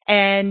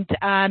 And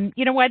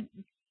you know what?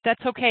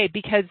 That's okay,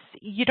 because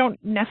you don't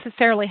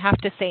necessarily have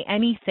to say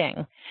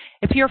anything.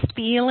 If you're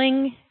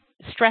feeling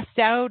stressed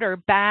out or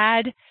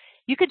bad,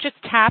 you could just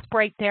tap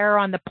right there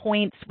on the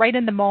points, right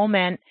in the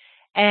moment,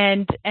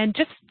 and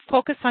just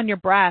focus on your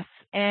breath,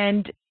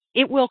 and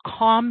it will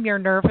calm your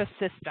nervous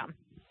system.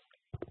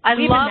 I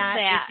Even love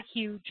that. Is a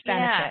huge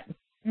benefit.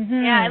 Yeah.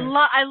 Mm-hmm. Yeah,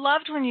 I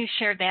loved when you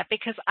shared that,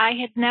 because I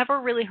had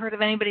never really heard of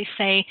anybody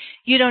say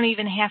you don't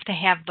even have to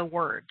have the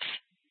words.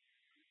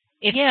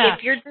 If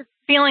you're just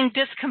feeling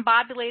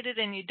discombobulated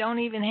and you don't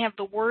even have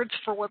the words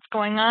for what's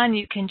going on,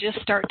 you can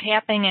just start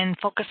tapping and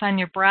focus on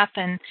your breath,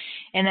 and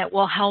it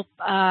will help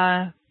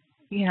calm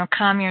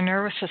your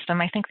nervous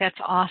system. I think that's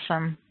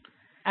awesome.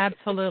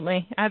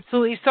 Absolutely.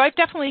 So I've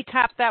definitely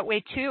tapped that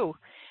way too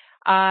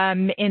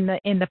in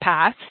the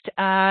past.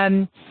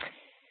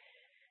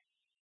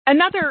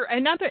 Another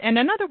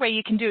way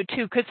you can do it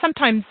too, because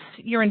sometimes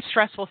you're in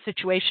stressful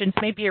situations.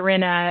 Maybe you're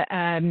in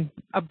a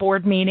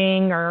board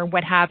meeting or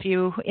what have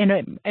you,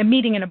 in a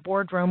meeting in a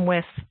boardroom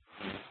with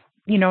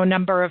a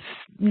number of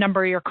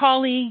your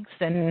colleagues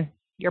and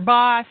your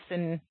boss,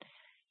 and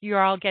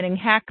you're all getting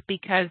heck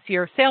because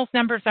your sales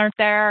numbers aren't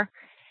there,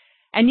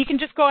 and you can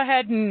just go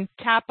ahead and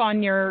tap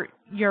on your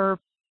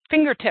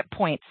fingertip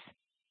points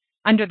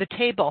under the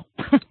table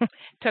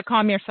to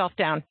calm yourself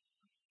down.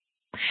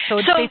 So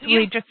it's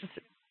basically just.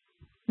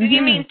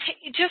 You mean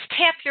just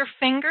tap your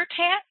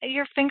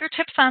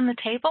fingertips on the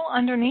table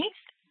underneath?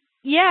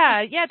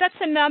 Yeah, that's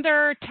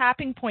another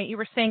tapping point. You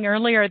were saying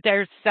earlier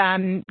there's,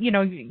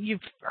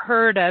 you've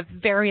heard of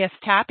various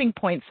tapping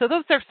points. So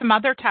those are some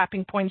other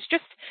tapping points.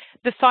 Just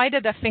the side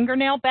of the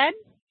fingernail bed.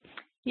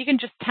 You can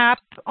just tap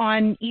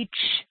on each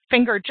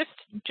finger, just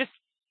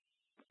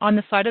on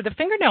the side of the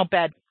fingernail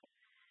bed.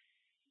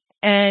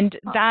 And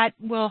that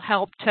will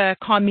help to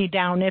calm you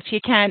down. If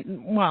you can't,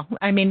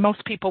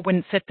 most people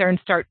wouldn't sit there and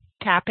start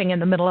tapping in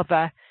the middle of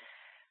a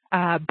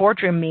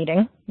boardroom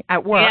meeting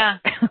at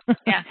work.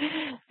 Yeah.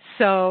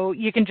 So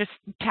you can just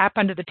tap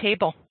under the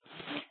table.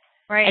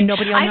 Right. And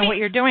nobody will know what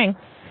you're doing.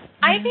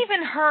 I've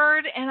even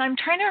heard, and I'm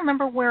trying to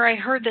remember where I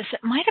heard this.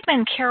 It might have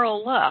been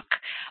Carol Look,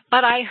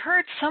 but I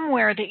heard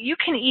somewhere that you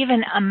can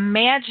even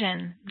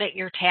imagine that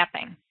you're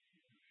tapping.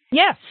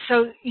 Yes.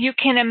 So you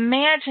can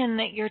imagine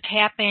that you're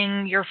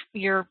tapping your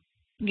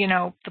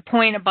the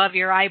point above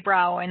your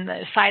eyebrow and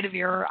the side of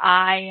your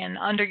eye and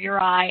under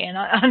your eye and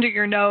under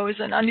your nose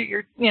and under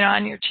your,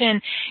 on your chin.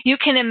 You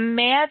can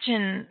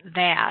imagine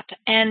that,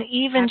 and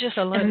even just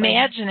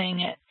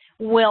imagining it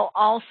will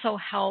also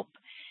help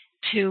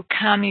to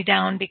calm you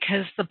down,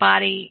 because the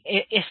body,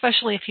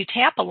 especially if you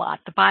tap a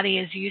lot, the body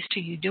is used to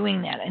you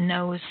doing that and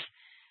knows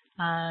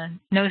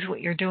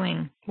what you're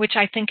doing, which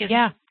I think is,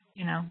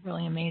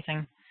 really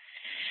amazing.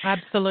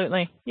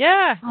 Absolutely.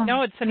 Yeah.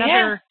 No, it's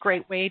another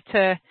great way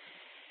to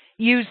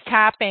use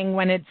tapping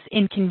when it's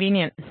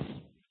inconvenient.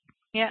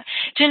 Yeah.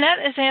 Jeanette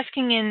is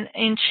asking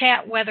in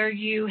chat whether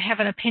you have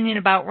an opinion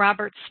about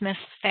Robert Smith's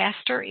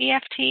faster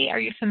EFT. Are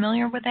you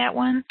familiar with that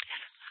one?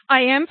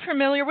 I am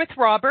familiar with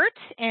Robert,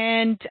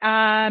 and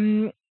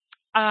I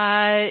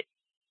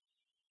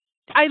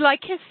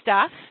like his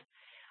stuff.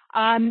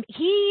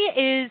 He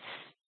is...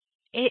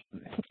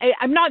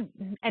 I'm not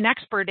an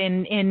expert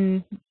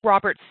in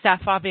Robert's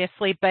stuff,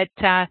 obviously, but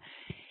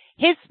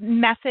his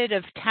method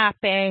of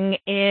tapping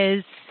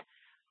is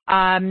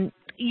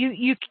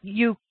you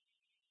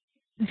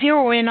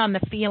zero in on the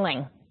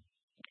feeling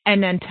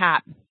and then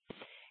tap.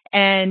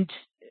 And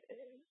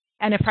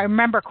if I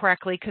remember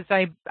correctly, because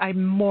I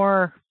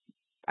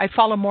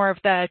follow more of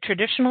the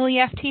traditional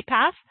EFT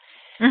path.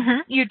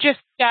 Mm-hmm. You just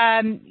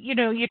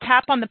you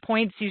tap on the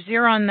points, you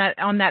zero on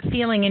that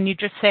feeling, and you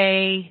just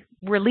say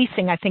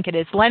releasing. I think it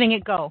is letting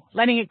it go.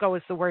 Letting it go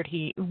is the words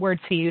he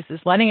uses.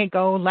 Letting it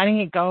go, letting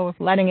it go,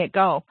 letting it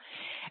go,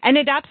 and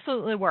it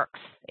absolutely works.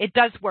 It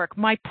does work.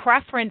 My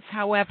preference,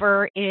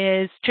 however,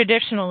 is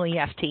traditional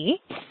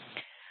EFT,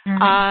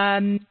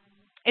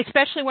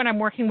 especially when I'm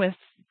working with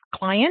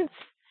clients.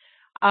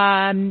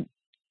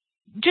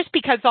 Just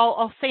because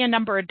I'll say a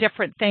number of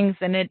different things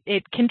and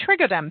it can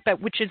trigger them,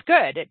 but which is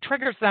good. It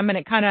triggers them and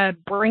it kind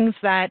of brings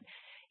that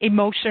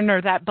emotion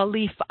or that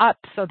belief up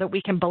so that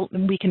we can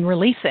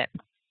release it.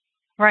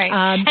 Right.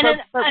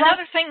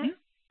 Another thing,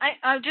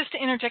 just to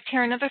interject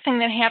here, another thing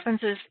that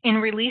happens is in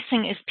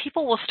releasing is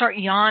people will start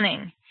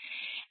yawning.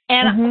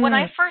 And when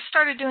I first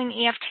started doing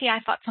EFT, I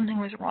thought something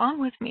was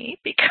wrong with me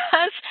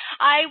because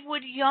I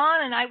would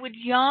yawn, and I would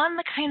yawn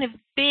the kind of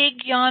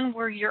big yawn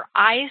where your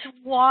eyes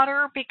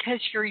water because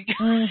you're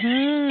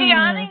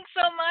yawning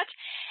so much.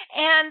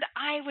 And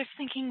I was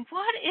thinking,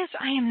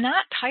 I am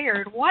not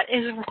tired. What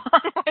is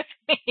wrong with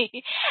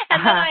me?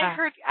 And then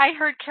I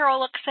heard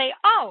Carol say,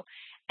 oh,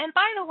 and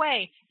by the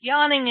way,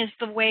 yawning is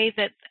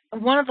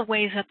one of the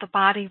ways that the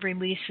body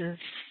releases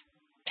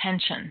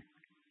tension.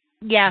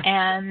 Yeah.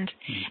 And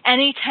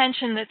any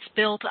tension that's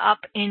built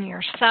up in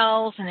your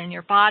cells and in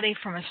your body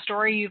from a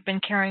story you've been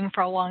carrying for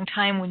a long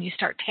time, when you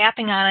start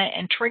tapping on it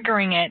and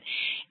triggering it,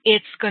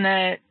 it's going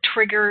to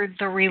trigger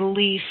the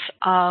release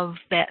of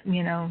that,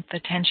 the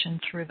tension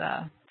through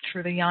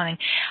the yawning.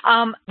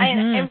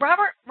 And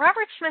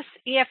Robert Smith's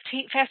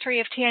EFT, Faster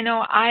EFT, I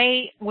know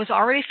I was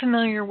already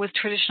familiar with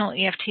traditional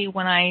EFT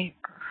when I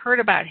heard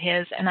about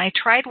his, and I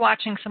tried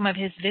watching some of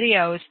his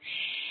videos,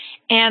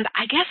 and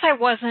I guess I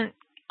wasn't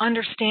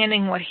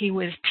understanding what he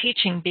was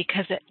teaching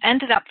because it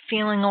ended up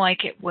feeling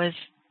like it was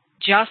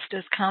just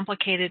as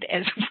complicated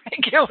as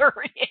regular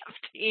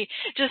EFT,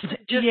 just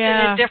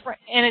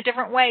in a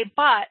different way.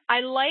 But I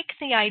like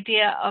the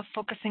idea of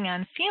focusing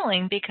on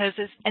feeling because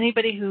as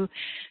anybody who,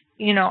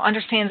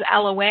 understands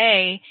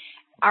LOA,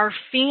 our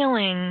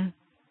feeling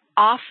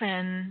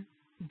often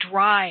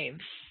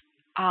drives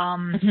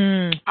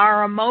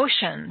our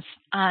emotions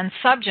on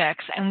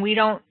subjects, and we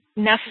don't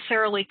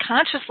necessarily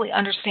consciously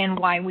understand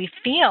why we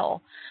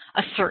feel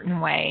a certain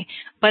way,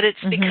 but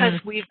it's because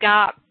we've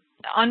got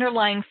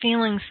underlying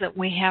feelings that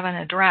we haven't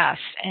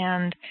addressed.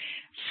 And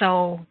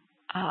so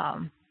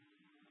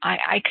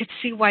I could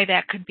see why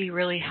that could be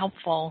really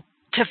helpful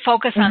to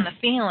focus on the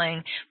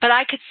feeling, but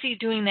I could see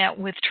doing that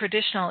with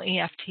traditional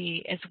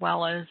EFT as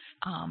well as,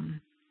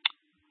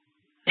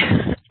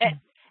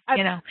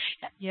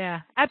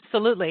 Yeah,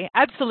 absolutely.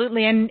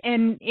 Absolutely. And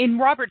in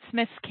Robert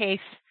Smith's case,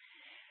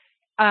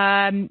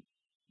 the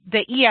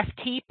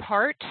EFT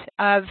part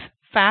of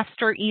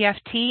Faster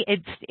EFT,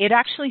 it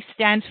actually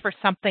stands for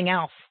something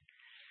else.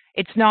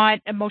 It's not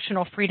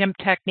emotional freedom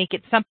technique.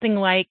 It's something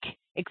like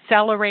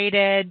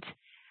accelerated.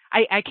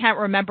 I can't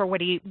remember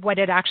what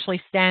it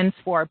actually stands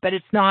for, but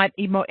it's not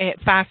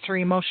faster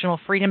emotional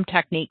freedom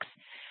techniques.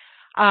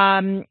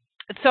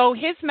 So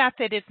his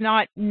method is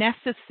not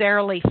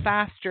necessarily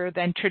faster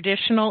than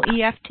traditional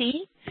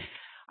EFT,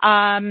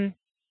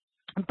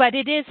 but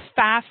it is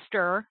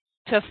faster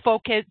to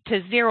focus,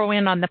 to zero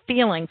in on the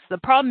feelings. The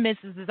problem is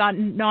that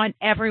not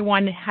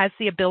everyone has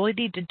the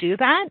ability to do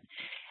that.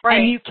 Right.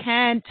 And you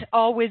can't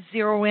always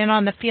zero in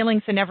on the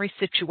feelings in every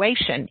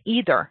situation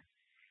either.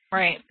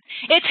 Right.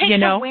 It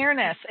takes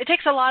awareness. It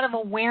takes a lot of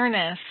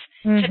awareness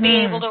to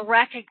be able to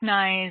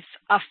recognize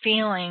a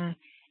feeling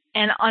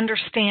and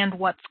understand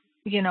what's,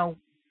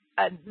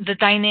 the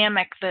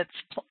dynamic that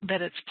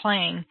it's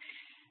playing.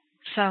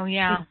 So,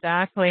 yeah.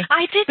 Exactly.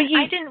 I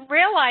didn't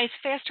realize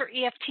Faster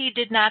EFT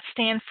did not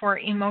stand for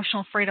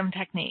Emotional Freedom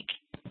Technique.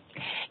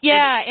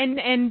 Yeah,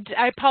 and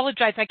I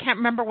apologize, I can't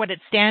remember what it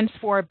stands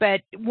for,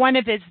 but one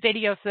of his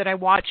videos that I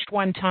watched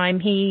one time,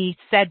 he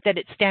said that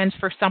it stands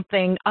for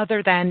something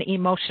other than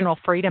Emotional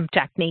Freedom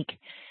Technique.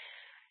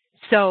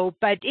 So,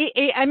 but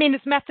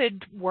his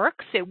method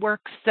works. It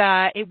works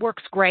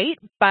great,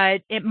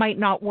 but it might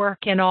not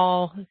work in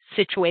all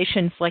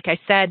situations, like I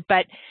said.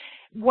 But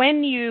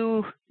when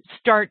you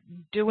start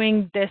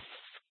doing this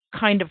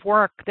kind of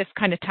work, this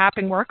kind of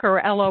tapping work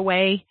or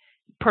LOA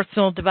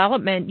personal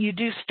development, you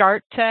do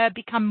start to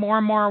become more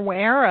and more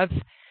aware of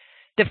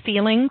the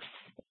feelings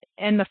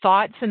and the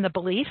thoughts and the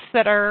beliefs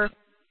that are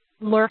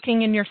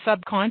lurking in your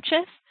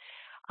subconscious.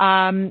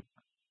 But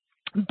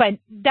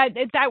that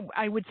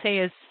I would say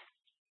is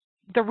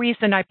the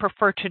reason I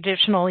prefer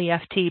traditional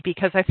EFT,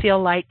 because I feel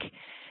like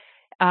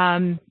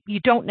you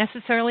don't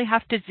necessarily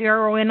have to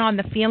zero in on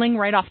the feeling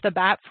right off the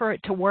bat for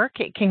it to work.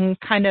 It can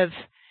kind of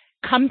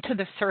come to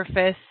the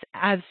surface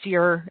as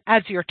you're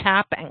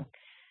tapping.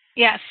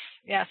 Yes.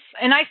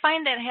 And I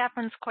find that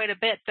happens quite a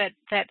bit,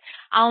 that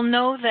I'll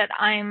know that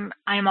I'm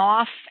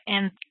off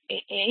and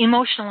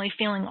emotionally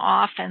feeling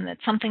off and that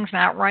something's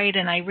not right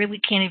and I really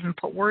can't even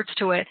put words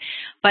to it.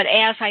 But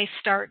as I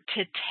start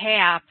to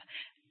tap,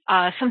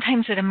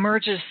 sometimes it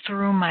emerges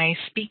through my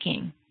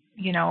speaking.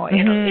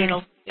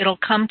 It'll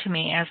come to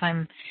me as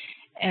I'm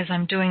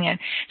doing it.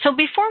 So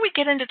before we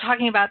get into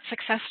talking about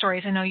success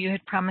stories, I know you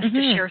had promised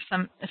to share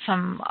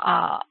some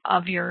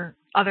of your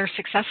other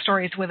success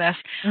stories with us.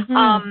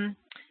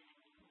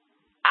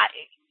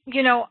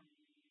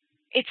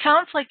 It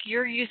sounds like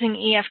you're using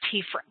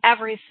EFT for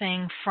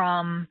everything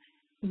from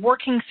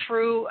working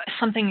through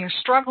something you're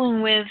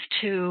struggling with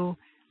to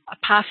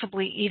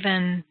possibly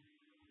even,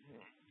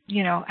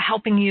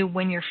 helping you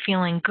when you're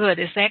feeling good.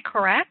 Is that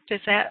correct?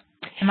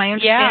 Am I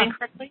understanding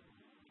correctly?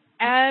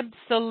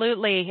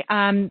 Absolutely.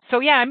 I'm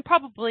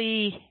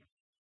probably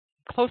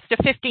close to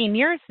 15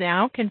 years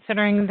now,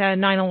 considering the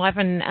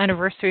 9/11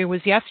 anniversary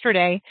was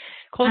yesterday.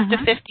 Close to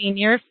 15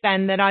 years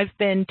then that I've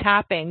been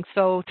tapping.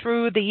 So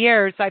through the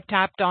years, I've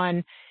tapped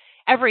on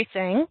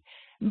everything,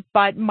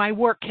 but my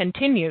work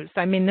continues.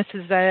 I mean, this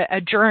is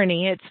a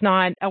journey. It's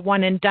not a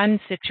one and done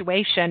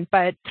situation,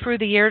 but through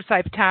the years,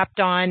 I've tapped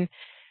on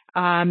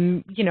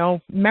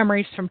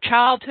memories from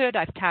childhood.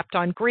 I've tapped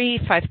on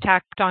grief. I've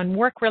tapped on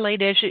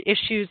work-related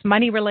issues,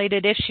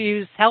 money-related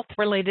issues,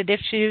 health-related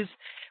issues,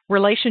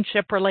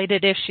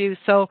 relationship-related issues.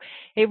 So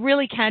it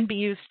really can be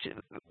used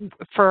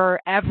for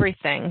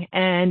everything,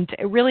 and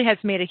it really has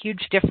made a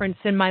huge difference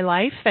in my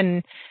life.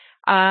 And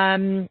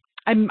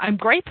I'm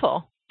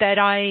grateful that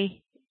I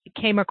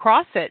came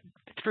across it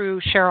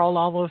through Cheryl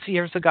all those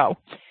years ago.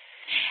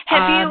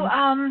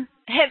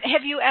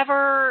 Have you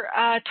ever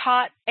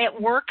taught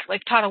at work,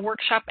 like taught a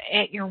workshop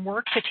at your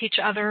work to teach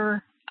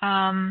other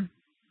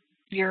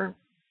your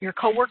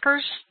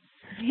coworkers?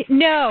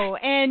 No,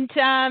 and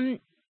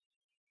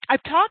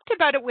I've talked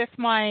about it with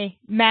my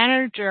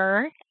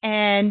manager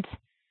and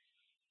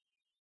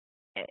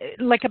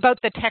like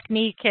about the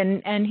technique,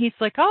 and he's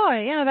like, "Oh,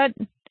 yeah,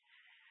 that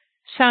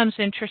sounds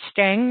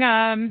interesting.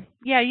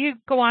 You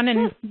go on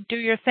and do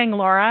your thing,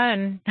 Laura."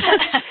 And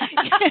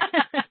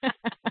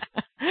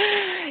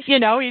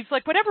he's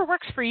like, "Whatever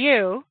works for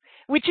you,"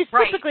 which is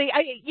typically,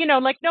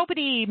 like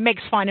nobody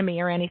makes fun of me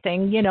or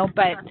anything,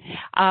 but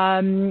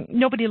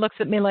nobody looks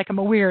at me like I'm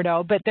a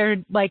weirdo. But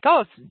they're like,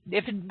 "Oh,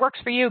 if it works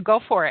for you,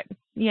 go for it."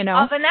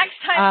 Oh, the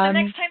next time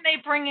they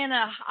bring in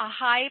a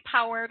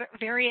high-powered,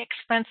 very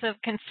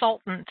expensive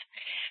consultant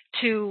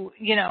to,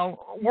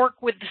 work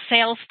with the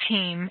sales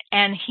team,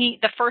 and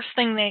the first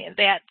thing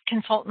that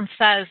consultant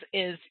says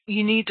is,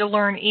 "You need to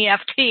learn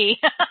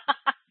EFT."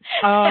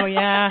 Oh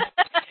yeah,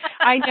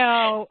 I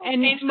know.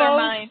 And change their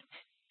mind.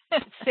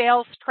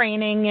 Sales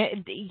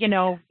training,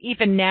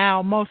 even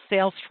now, most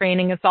sales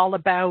training is all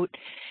about,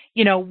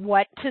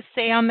 what to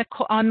say on the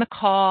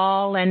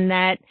call, and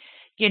that,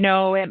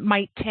 it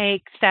might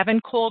take 7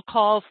 cold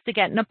calls to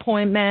get an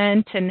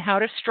appointment, and how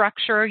to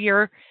structure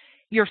your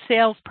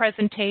sales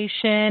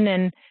presentation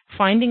and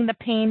finding the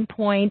pain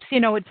points.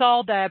 It's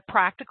all the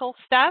practical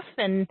stuff.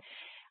 And,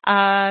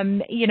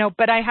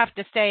 but I have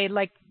to say,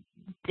 like,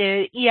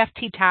 the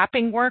EFT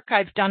tapping work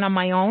I've done on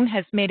my own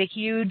has made a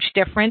huge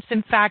difference.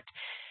 In fact,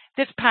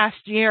 this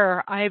past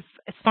year, I've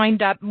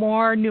signed up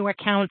more new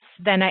accounts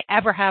than I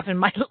ever have in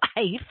my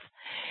life.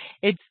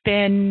 It's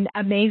been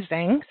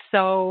amazing.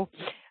 So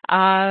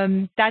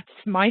that's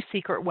my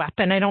secret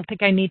weapon. I don't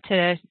think I need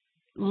to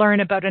learn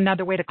about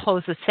another way to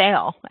close a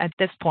sale at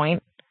this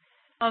point.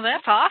 Oh,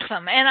 that's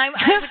awesome. And I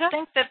would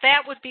think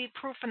that would be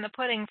proof in the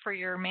pudding for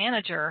your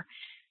manager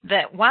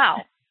that,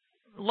 wow,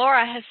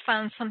 Laura has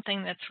found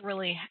something that's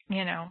really,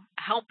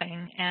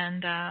 helping.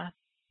 And,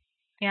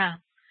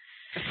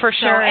 For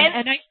sure.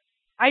 So,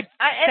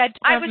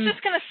 I was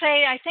just going to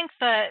say, I think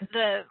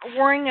the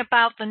worrying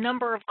about the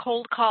number of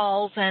cold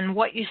calls and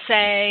what you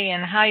say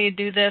and how you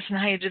do this and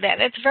how you do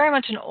that, it's very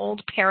much an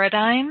old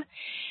paradigm.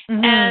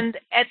 Mm-hmm. And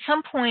at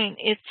some point,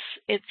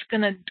 it's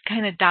going to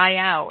kind of die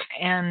out.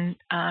 And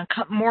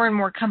more and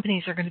more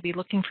companies are going to be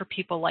looking for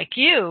people like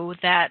you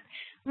that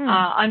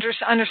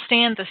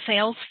understand the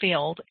sales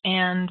field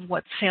and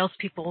what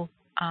salespeople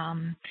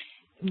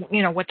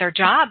what their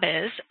job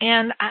is,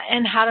 and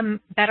how to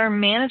better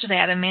manage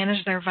that and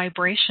manage their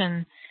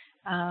vibration,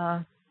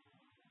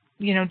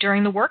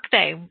 during the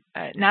workday,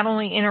 not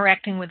only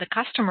interacting with the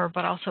customer,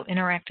 but also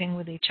interacting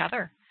with each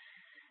other.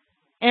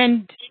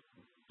 And,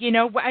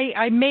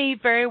 I may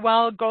very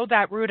well go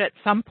that route at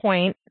some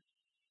point,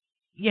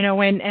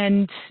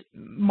 and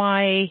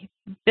my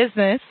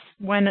business,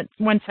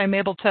 once I'm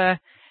able to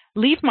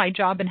leave my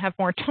job and have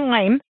more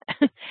time,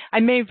 I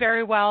may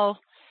very well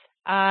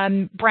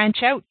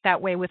branch out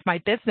that way with my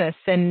business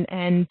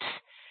and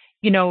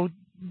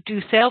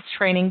do sales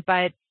training,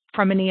 but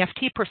from an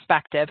EFT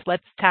perspective.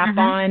 Let's tap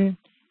on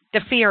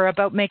the fear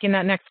about making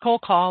that next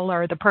cold call,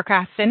 or the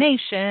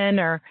procrastination,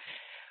 or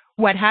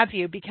what have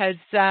you, because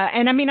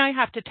I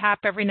have to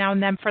tap every now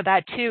and then for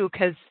that too,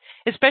 because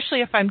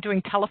especially if I'm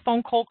doing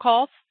telephone cold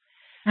calls,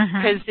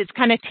 because it's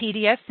kind of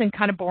tedious and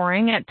kind of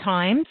boring at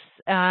times.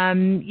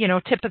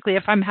 Typically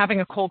if I'm having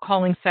a cold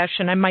calling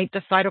session, I might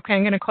decide, okay,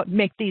 I'm going to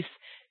make these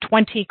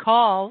 20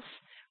 calls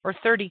or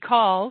 30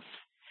 calls.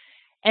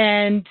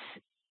 And,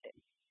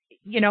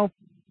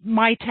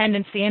 my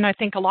tendency, and I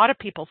think a lot of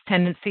people's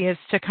tendency, is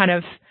to kind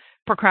of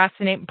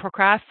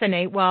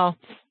procrastinate. Well,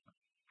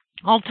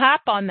 I'll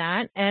tap on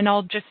that and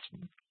I'll just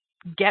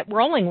get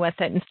rolling with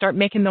it and start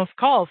making those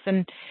calls.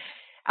 And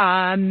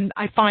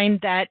I find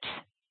that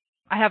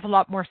I have a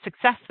lot more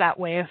success that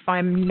way if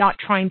I'm not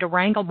trying to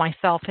wrangle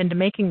myself into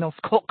making those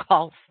cold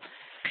calls.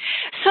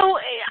 So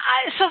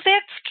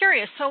that's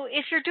curious. So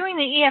if you're doing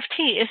the EFT,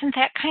 isn't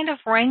that kind of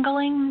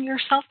wrangling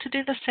yourself to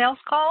do the sales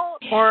call?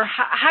 Or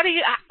how do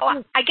you,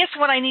 I guess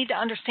what I need to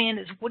understand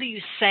is, what do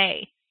you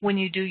say when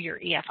you do your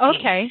EFT.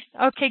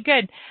 Okay,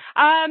 good.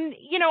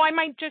 I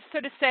might just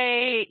sort of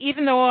say,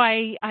 even though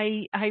I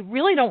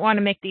really don't want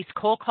to make these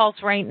cold calls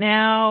right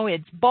now,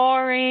 it's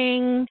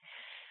boring.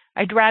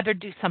 I'd rather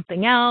do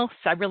something else.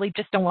 I really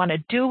just don't want to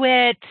do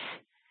it.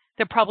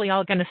 They're probably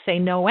all going to say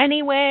no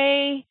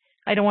anyway.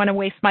 I don't want to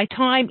waste my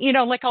time.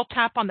 Like I'll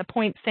tap on the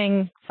point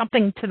saying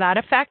something to that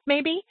effect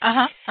maybe.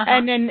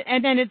 And then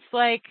it's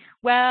like,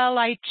 well,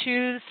 I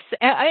choose,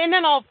 and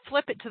then I'll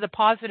flip it to the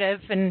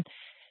positive and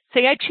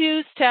say I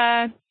choose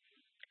to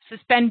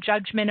suspend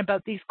judgment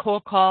about these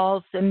cold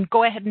calls and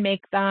go ahead and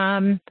make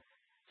them.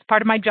 It's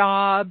part of my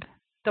job.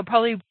 They'll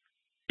probably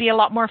be a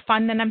lot more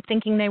fun than I'm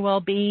thinking they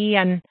will be.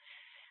 And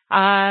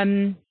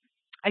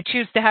I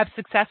choose to have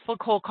successful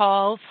cold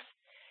calls.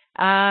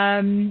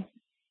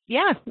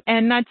 Yeah,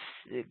 and that's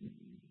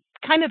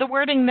kind of the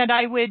wording that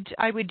I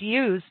would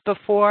use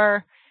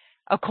before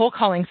a cold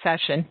calling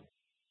session.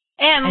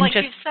 And like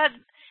you said,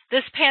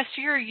 this past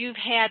year you've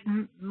had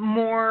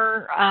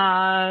more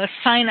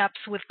sign-ups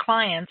with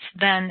clients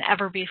than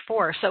ever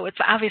before, so it's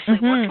obviously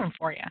working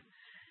for you.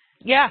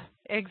 Yeah,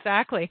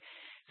 exactly.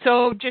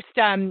 So just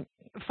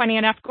funny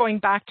enough, going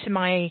back to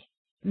my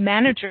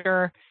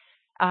manager,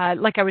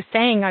 like I was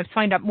saying, I've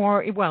signed up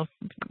more. Well,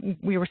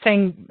 we were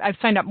saying I've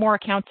signed up more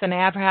accounts than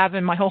I ever have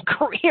in my whole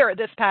career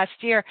this past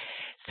year.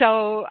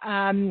 So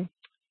a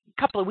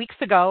couple of weeks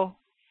ago,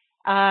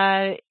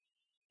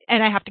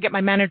 and I have to get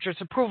my manager's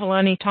approval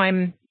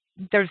anytime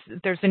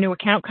there's a new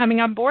account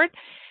coming on board.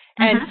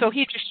 And so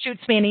he just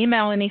shoots me an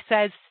email and he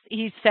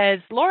says,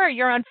 Laura,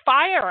 you're on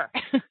fire.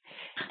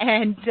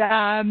 And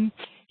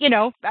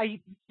I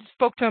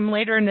spoke to him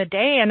later in the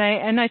day, and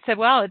I said,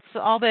 well, it's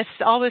all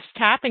this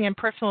tapping and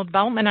personal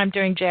development I'm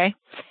doing, Jay.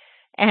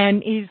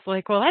 And he's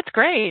like, well, that's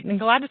great, and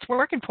glad it's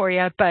working for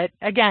you. But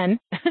again,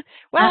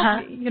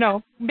 well,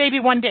 maybe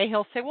one day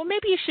he'll say, well,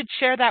 maybe you should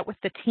share that with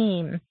the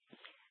team.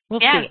 We'll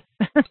see.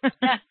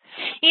 Yeah.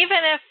 Even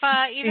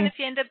if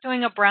you end up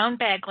doing a brown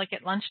bag like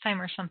at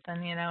lunchtime or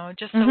something,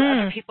 just so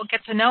other people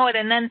get to know it.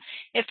 And then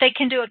if they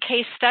can do a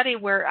case study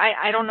where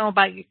I don't know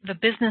about the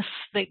business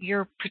that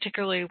you're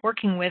particularly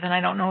working with, and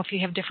I don't know if you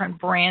have different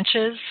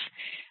branches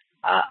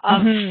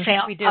of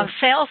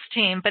sales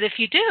team, but if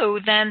you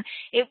do, then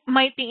it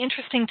might be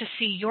interesting to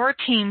see your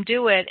team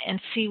do it and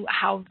see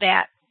how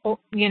that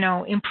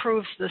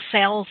improves the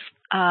sales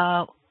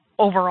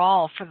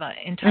overall for the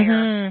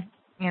entire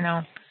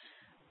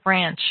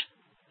branch.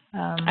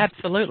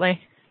 Absolutely.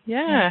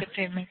 Yeah.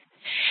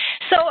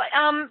 So,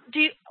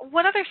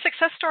 what other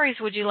success stories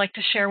would you like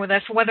to share with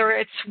us, whether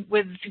it's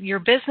with your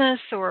business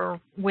or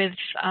with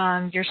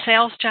your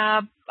sales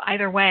job?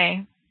 Either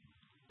way,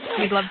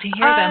 we'd love to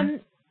hear them.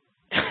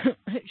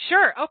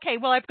 Sure. Okay.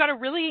 Well, I've got a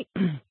really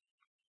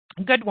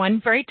good one,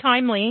 very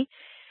timely,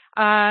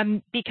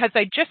 because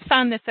I just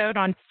found this out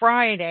on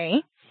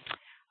Friday.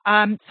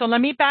 So let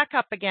me back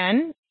up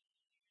again.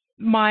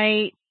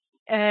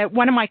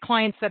 One of my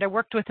clients that I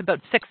worked with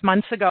about 6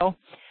 months ago,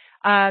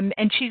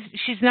 and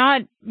she's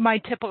not my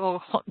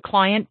typical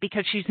client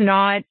because she's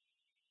not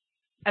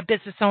a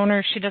business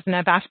owner. She doesn't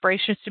have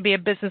aspirations to be a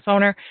business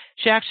owner.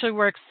 She actually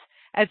works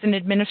as an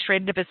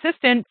administrative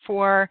assistant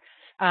for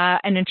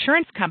an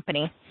insurance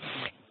company.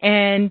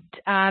 And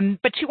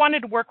but she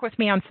wanted to work with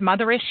me on some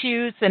other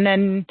issues. And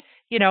then,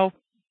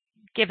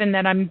 given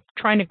that I'm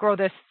trying to grow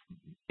this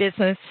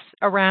business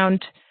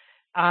around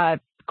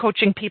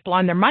coaching people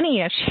on their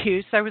money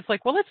issues, I was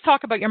like, well, let's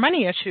talk about your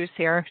money issues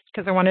here,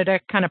 because I wanted to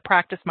kind of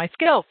practice my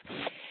skills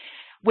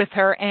with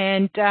her.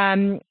 And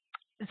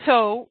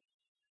so,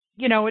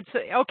 it's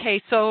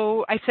okay.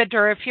 So I said to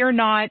her, if you're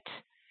not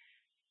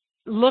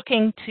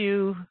looking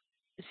to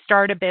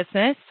start a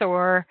business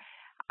or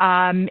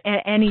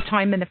at any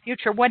time in the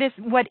future, what is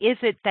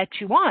it that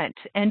you want?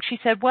 And she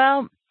said,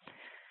 well,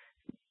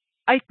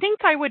 I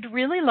think I would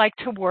really like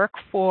to work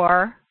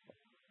for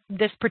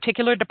this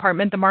particular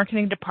department, the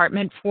marketing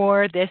department,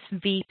 for this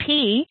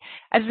VP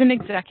as an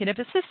executive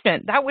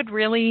assistant. That would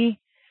really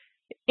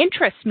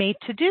interest me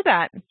to do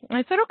that. And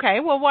I said, okay,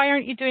 well, why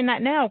aren't you doing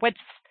that now?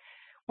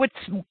 What's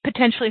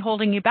potentially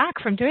holding you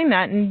back from doing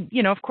that? And,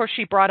 of course,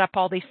 she brought up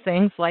all these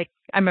things like,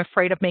 I'm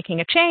afraid of making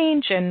a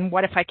change, and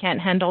what if I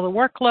can't handle the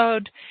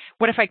workload?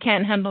 What if I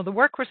can't handle the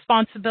work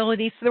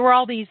responsibilities? So there were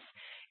all these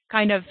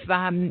kind of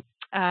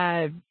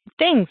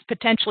things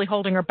potentially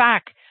holding her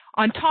back,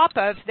 on top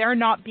of there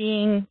not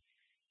being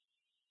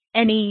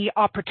any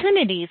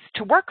opportunities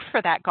to work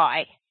for that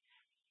guy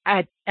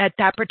at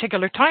that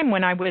particular time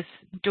when I was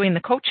doing the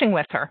coaching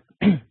with her.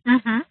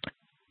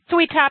 So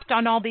we tapped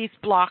on all these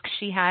blocks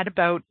she had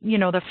about,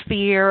 the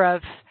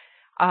fear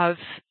of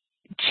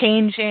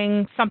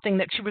changing something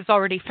that she was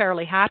already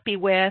fairly happy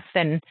with,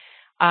 and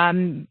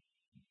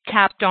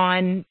tapped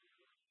on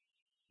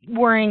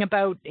worrying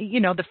about,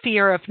 the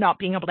fear of not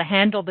being able to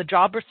handle the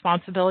job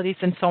responsibilities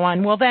and so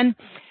on. Well, then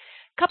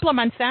a couple of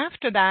months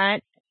after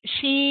that,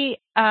 she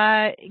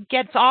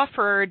gets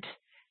offered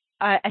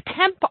a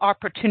temp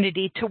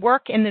opportunity to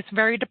work in this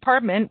very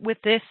department with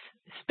this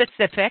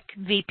specific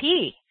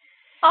VP.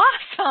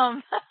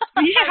 Awesome.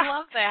 Yeah.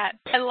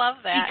 I love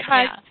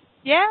that.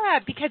 Yeah,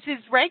 because his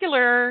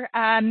regular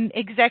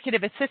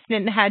executive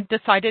assistant had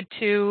decided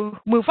to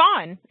move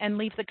on and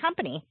leave the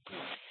company.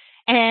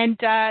 And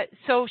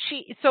so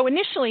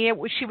initially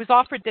she was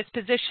offered this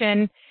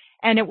position,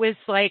 and it was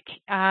like,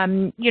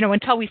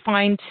 until we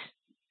find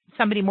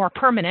somebody more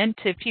permanent,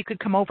 if you could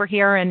come over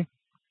here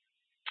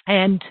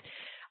and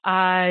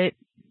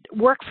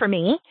work for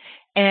me.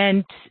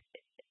 And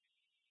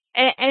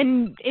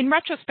in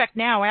retrospect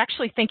now, I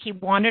actually think he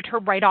wanted her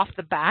right off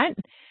the bat.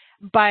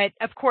 But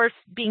of course,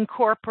 being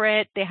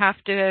corporate, they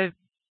have to,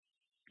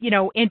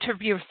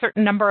 interview a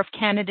certain number of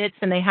candidates,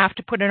 and they have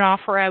to put an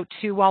offer out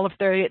to all of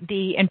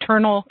the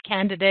internal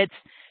candidates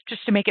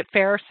just to make it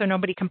fair so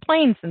nobody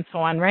complains and so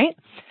on, right?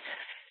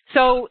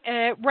 So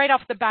right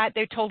off the bat,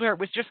 they told her it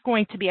was just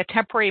going to be a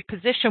temporary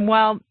position.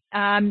 Well,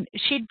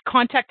 she'd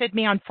contacted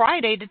me on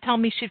Friday to tell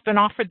me she's been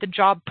offered the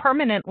job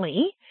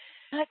permanently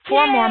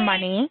for more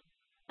money.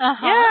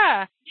 Uh-huh.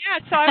 Yeah.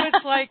 So I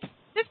was like,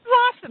 this is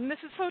awesome. This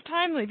is so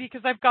timely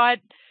because I've got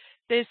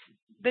this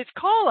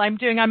call I'm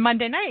doing on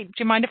Monday night. Do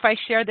you mind if I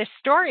share this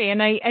story?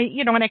 And I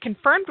and I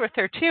confirmed with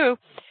her too.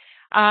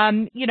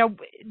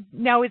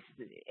 Now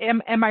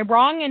am I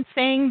wrong in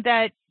saying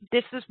that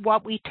this is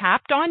what we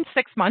tapped on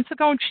 6 months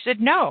ago? And she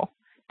said, no,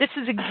 this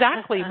is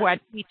exactly what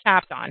we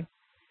tapped on.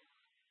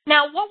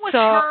 Now, what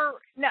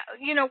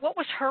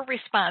was her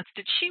response?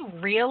 Did she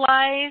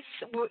realize,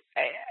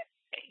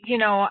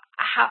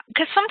 how,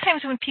 because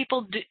sometimes when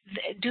people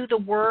do the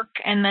work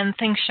and then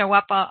things show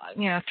up,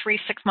 3-6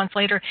 months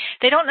later,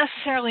 they don't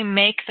necessarily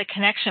make the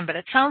connection, but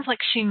it sounds like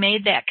she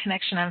made that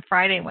connection on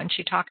Friday when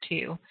she talked to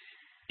you.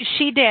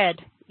 She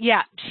did.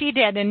 Yeah, she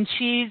did. And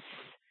she's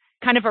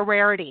kind of a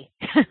rarity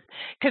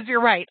because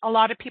you're right. A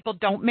lot of people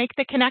don't make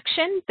the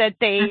connection that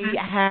they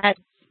had,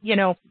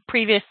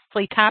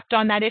 previously tapped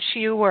on that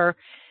issue or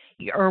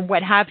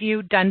what have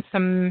you, done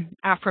some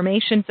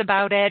affirmations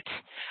about it.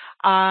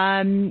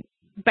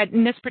 But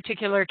in this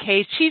particular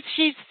case,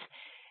 she's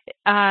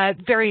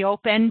very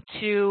open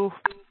to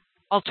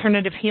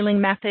alternative healing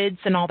methods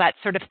and all that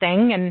sort of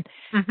thing.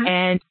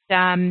 And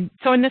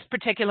so in this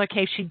particular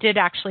case, she did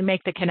actually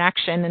make the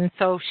connection. And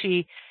so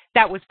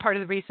that was part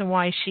of the reason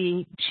why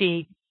she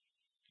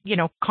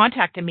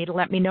contacted me to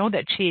let me know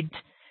that she'd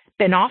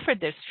been offered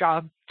this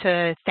job,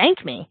 to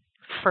thank me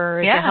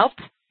for the help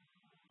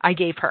I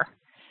gave her.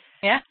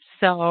 Yeah.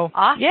 So,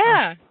 awesome.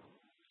 Yeah.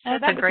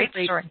 That's a great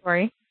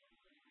story.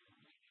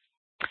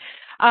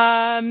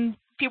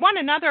 If you want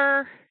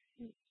another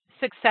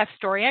success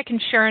story, I can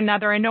share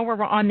another. I know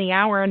we're on the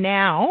hour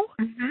now,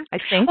 I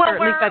think, or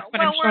at least that's what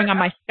I'm showing on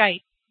my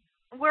Skype.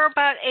 We're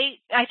about 8.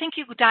 I think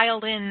you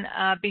dialed in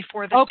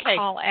before the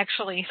call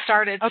actually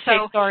started. Okay,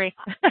 sorry.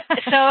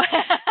 So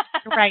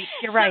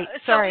You're right.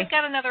 So we've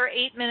got another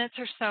 8 minutes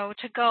or so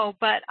to go.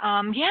 But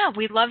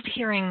we loved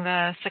hearing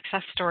the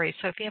success stories.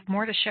 So if you have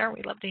more to share,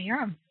 we'd love to hear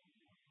them.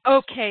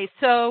 Okay,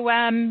 so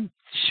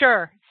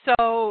sure.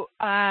 So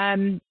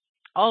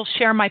I'll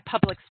share my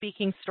public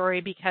speaking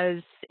story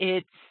because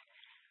it's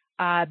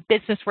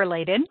business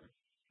related.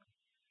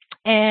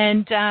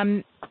 And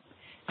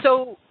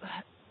so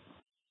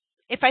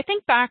if I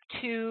think back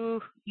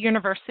to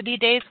university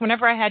days,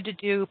 whenever I had to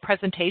do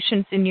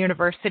presentations in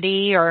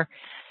university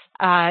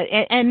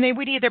and they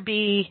would either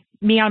be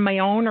me on my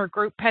own or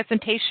group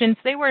presentations,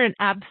 they were an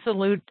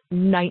absolute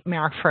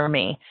nightmare for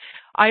me.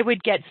 I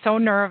would get so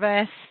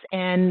nervous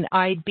and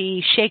I'd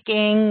be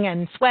shaking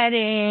and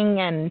sweating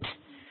and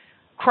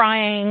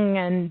crying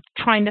and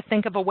trying to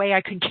think of a way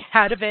I could get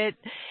out of it.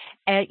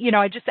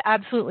 I just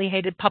absolutely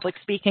hated public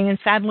speaking. And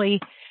sadly,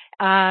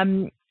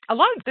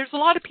 there's a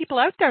lot of people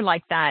out there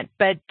like that.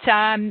 But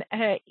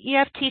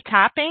EFT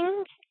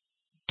tapping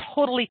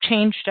totally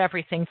changed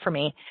everything for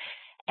me.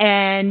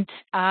 And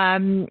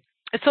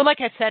so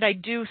like I said, I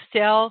do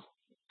still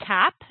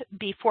tap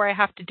before I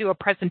have to do a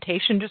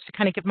presentation just to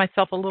kind of give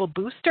myself a little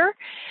booster.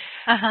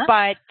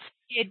 But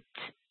it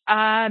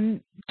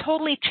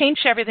totally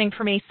changed everything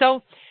for me.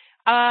 So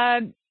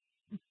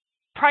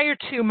prior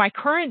to my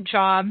current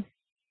job,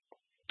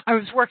 I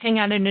was working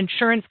at an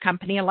insurance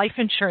company, a life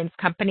insurance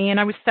company, and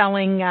I was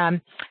selling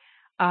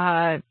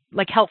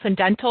like health and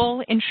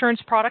dental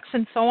insurance products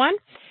and so on.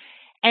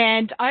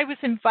 And I was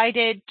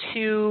invited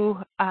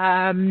to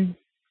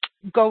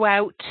go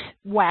out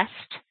west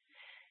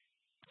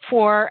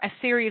for a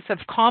series of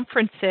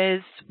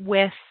conferences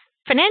with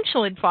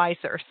financial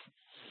advisors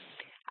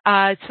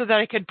so that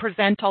I could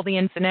present all the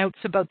ins and outs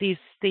about these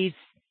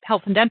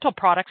health and dental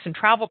products and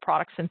travel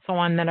products and so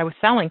on that I was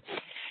selling.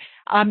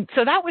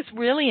 So that was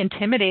really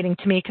intimidating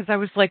to me because I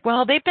was like,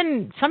 well,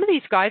 some of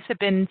these guys have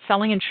been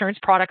selling insurance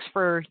products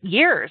for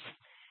years.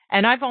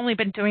 And I've only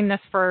been doing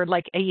this for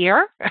like a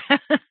year, so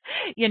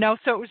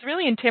it was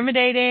really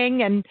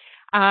intimidating.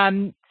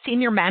 And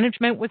senior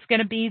management was going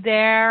to be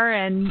there.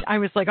 And I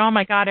was like, oh,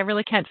 my God, I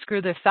really can't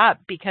screw this up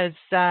because,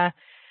 the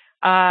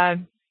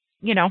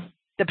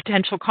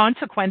potential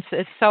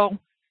consequences. So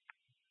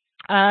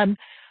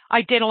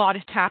I did a lot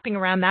of tapping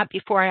around that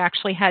before I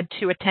actually had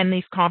to attend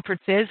these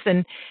conferences.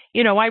 And,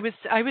 I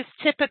was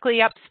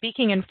typically up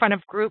speaking in front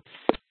of groups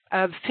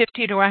of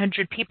 50 to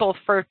 100 people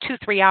for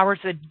 2-3 hours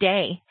a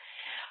day.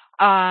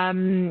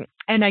 And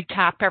I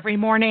tap every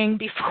morning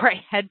before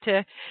I had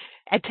to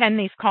attend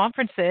these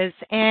conferences.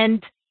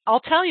 And I'll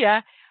tell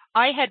you,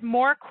 I had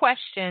more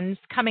questions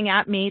coming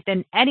at me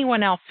than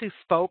anyone else who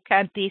spoke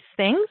at these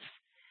things.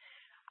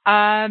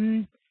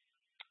 And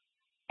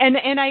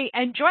I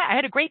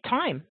had a great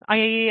time.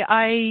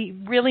 I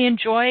really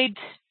enjoyed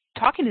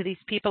talking to these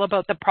people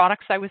about the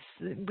products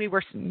we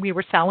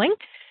were selling,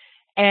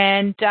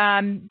 and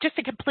just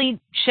a complete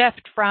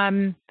shift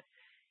from,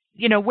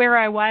 where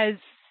I was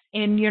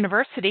in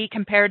university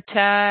compared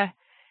to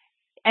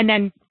when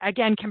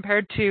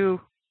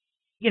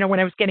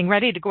I was getting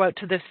ready to go out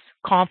to this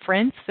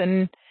conference,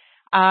 and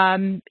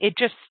it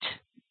just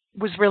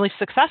was really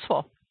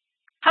successful.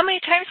 How many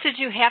times did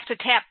you have to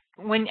tap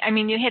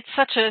you had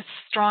such a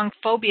strong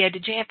phobia?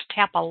 Did you have to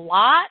tap a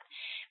lot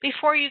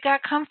before you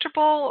got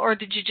comfortable, or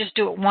did you just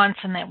do it once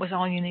and that was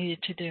all you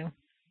needed to do?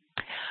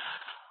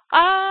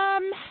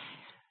 I'm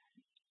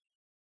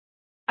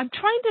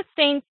trying to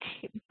think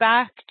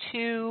back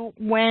to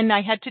when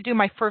I had to do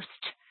my first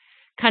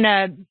kind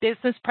of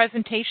business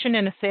presentation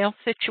in a sales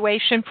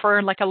situation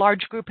for like a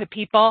large group of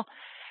people.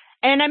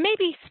 And I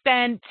maybe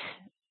spent,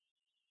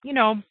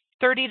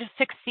 30 to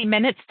 60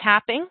 minutes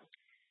tapping.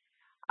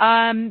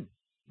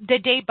 The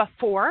day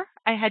before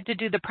I had to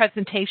do the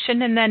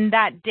presentation, and then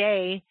that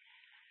day,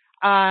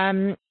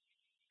 I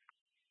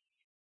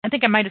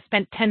think I might have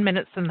spent 10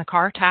 minutes in the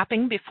car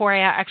tapping before I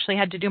actually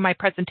had to do my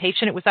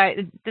presentation.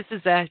 This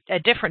is a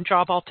different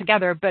job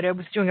altogether, but I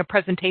was doing a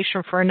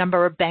presentation for a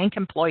number of bank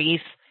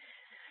employees,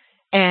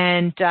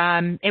 and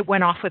it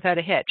went off without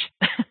a hitch.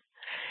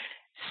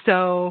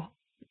 So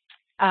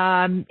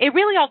it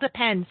really all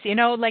depends,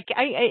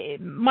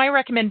 my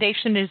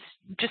recommendation is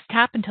just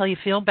tap until you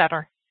feel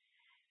better.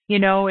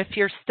 If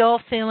you're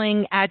still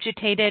feeling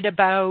agitated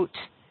about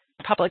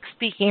public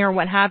speaking or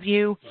what have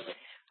you,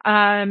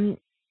 now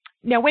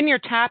when you're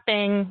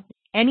tapping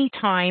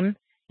anytime,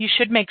 you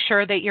should make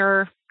sure that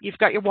you've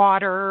got your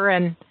water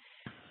and,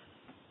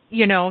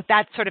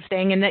 that sort of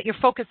thing, and that you're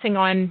focusing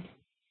on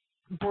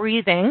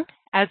breathing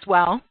as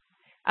well,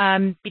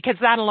 because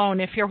that alone,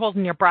 if you're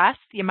holding your breath,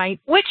 you might...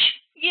 Which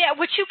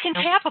you can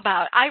tap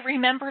about. I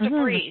remember to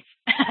breathe.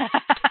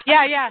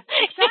 Yeah,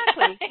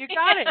 exactly. You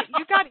got it.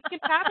 You can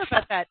tap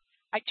about that.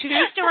 I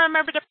choose to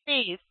remember to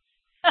breathe,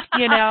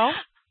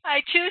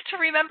 I choose to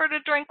remember to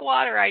drink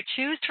water. I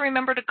choose to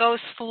remember to go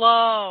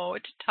slow,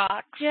 to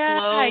talk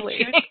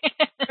slowly. I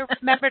choose to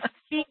remember to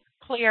speak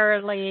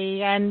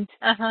clearly. And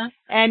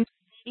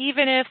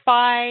even if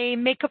I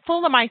make a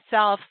fool of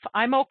myself,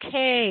 I'm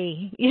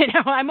okay.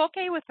 I'm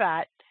okay with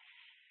that,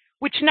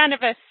 which none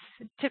of us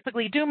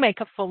typically do make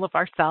a fool of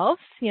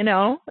ourselves,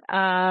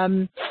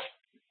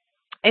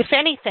 If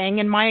anything,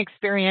 in my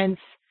experience,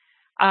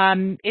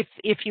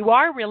 if you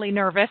are really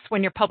nervous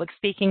when you're public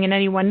speaking and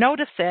anyone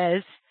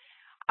notices,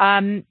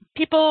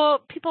 people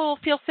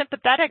feel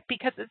sympathetic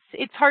because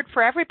it's hard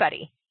for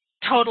everybody.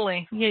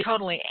 Totally.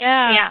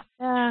 Yeah.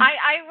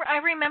 I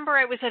remember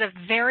I was at a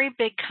very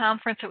big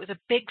conference. It was a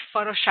big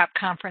Photoshop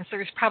conference. There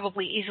was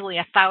probably easily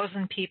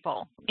 1,000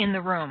 people in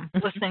the room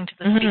listening to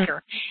the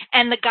speaker.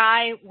 And the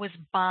guy was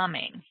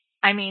bombing.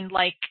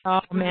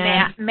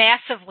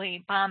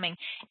 Massively bombing.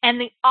 And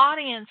the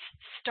audience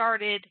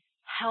started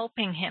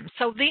helping him.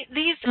 So at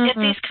these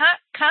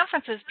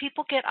conferences,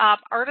 people get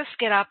up, artists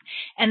get up,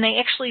 and they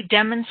actually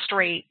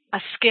demonstrate a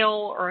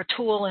skill or a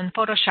tool in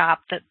Photoshop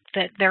that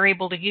they're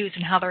able to use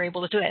and how they're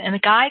able to do it. And the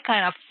guy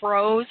kind of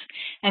froze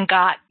and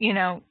got,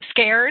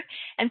 scared.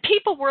 And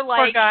people were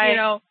like,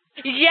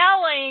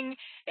 yelling,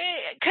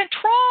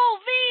 Control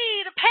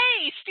V to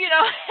paste,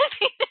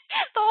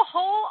 The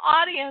whole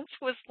audience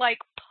was like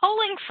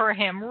pulling for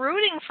him,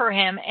 rooting for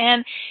him.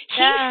 And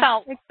he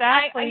felt,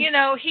 exactly.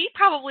 He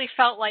probably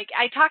felt like,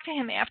 I talked to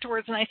him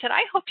afterwards and I said,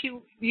 I hope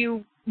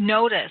you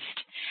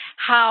noticed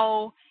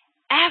how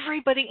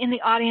everybody in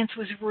the audience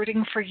was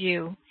rooting for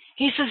you.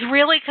 He says,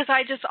 really? Because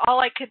I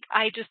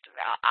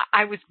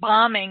was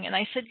bombing. And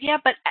I said, yeah,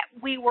 but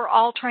we were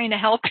all trying to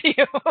help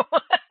you.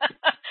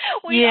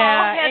 We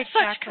all had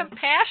such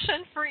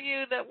compassion for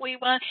you that we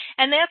want.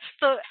 And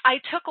I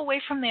took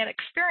away from that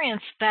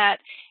experience that,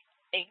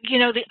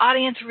 the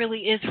audience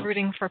really is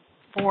rooting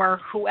for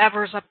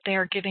whoever's up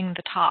there giving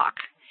the talk.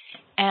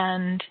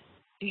 And,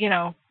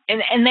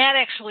 and that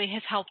actually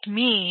has helped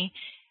me.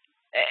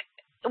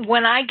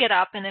 When I get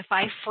up and if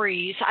I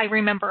freeze, I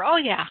remember, oh,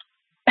 yeah.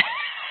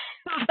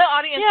 The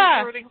audience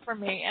is rooting for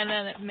me, and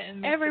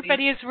then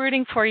everybody is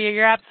rooting for you.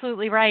 You're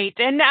absolutely right.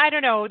 And I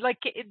don't know,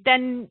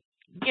 then,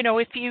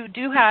 if you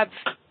do have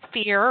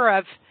fear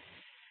of,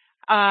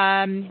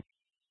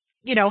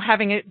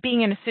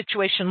 being in a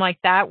situation like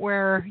that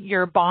where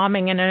you're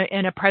bombing in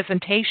a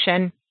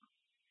presentation,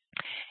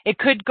 it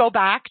could go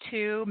back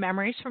to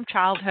memories from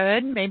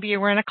childhood. Maybe you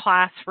were in a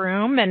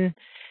classroom and,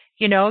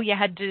 you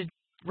had to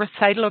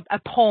recite a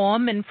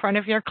poem in front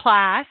of your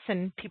class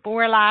and people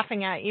were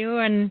laughing at you,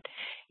 and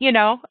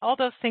all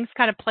those things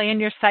kind of play in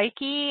your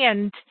psyche.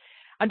 And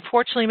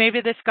unfortunately,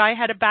 maybe this guy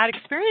had a bad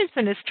experience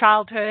in his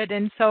childhood,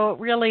 and so it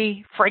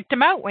really freaked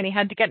him out when he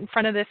had to get in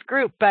front of this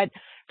group. But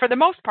for the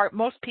most part,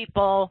 most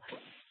people,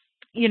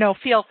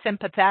 feel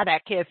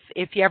sympathetic.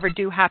 If you ever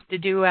do have to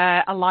do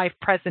a live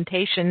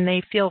presentation,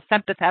 they feel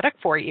sympathetic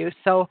for you.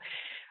 So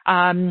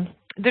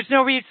there's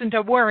no reason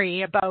to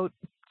worry about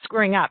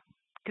screwing up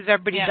because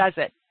everybody does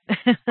it.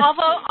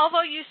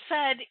 although you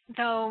said,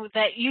 though,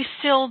 that you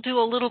still do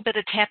a little bit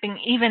of tapping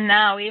even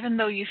now, even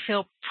though you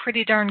feel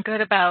pretty darn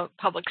good about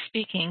public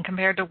speaking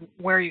compared to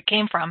where you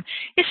came from,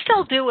 you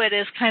still do it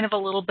as kind of a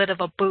little bit of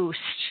a boost.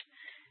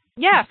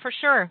 Yeah, for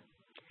sure.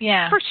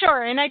 Yeah. For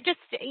sure. And I just,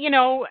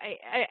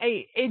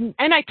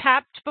 I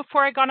tapped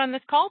before I got on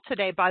this call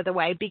today, by the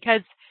way,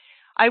 because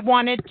I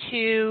wanted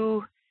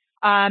to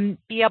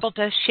be able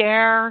to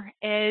share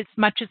as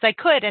much as I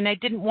could. And I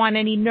didn't want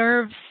any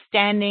nerves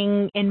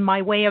standing in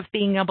my way of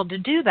being able to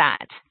do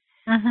that,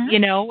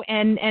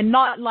 and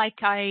not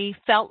like I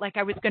felt like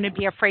I was going to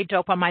be afraid to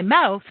open my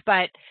mouth,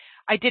 but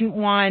I didn't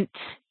want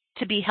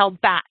to be held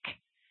back.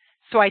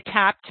 So I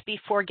tapped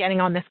before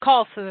getting on this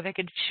call so that I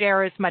could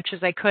share as much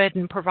as I could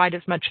and provide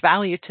as much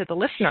value to the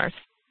listeners.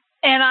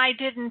 And I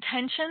did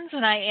intentions,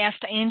 and I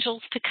asked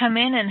angels to come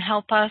in and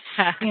help us,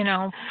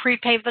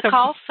 pre-pave the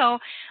call. So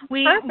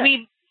we,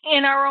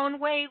 in our own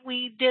way,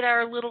 we did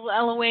our little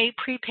LOA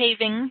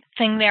pre-paving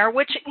thing there,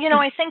 which,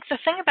 I think the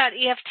thing about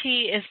EFT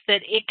is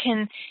that it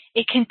can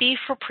be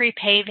for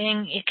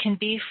pre-paving. It can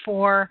be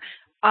for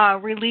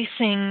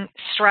releasing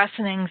stress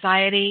and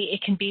anxiety.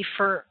 It can be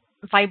for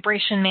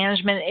vibration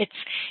management.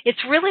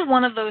 It's really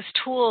one of those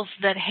tools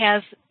that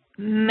has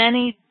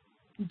many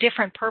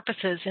different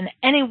purposes, and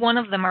any one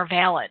of them are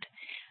valid,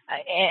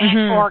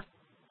 or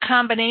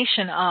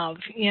combination of.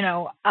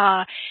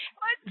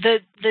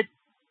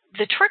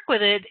 The trick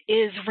with it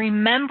is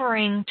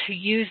remembering to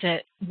use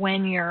it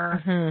when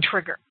you're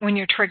triggered.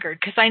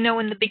 Because I know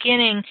in the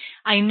beginning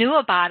I knew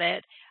about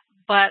it,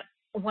 but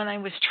when I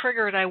was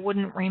triggered, I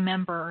wouldn't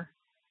remember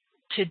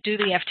to do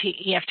the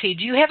EFT.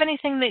 Do you have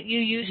anything that you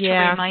use to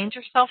remind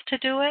yourself to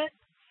do it?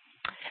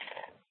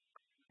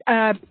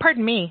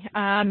 Pardon me.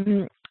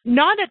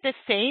 Not at this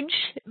stage,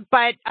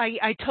 but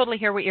I totally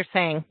hear what you're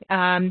saying.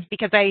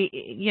 Because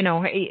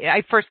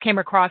I first came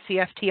across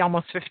EFT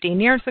almost 15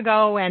 years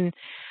ago, and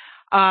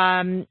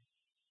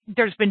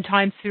there's been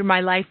times through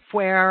my life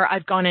where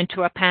I've gone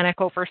into a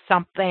panic over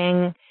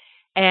something,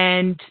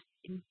 and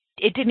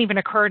it didn't even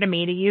occur to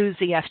me to use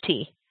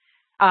EFT,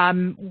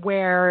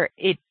 where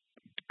it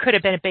could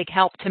have been a big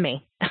help to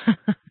me.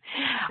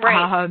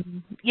 Right.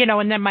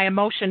 And then my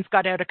emotions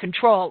got out of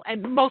control,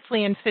 and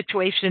mostly in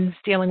situations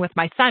dealing with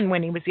my son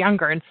when he was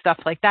younger and stuff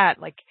like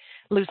that, like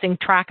losing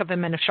track of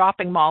him in a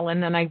shopping mall,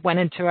 and then I went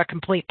into a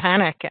complete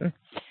panic. And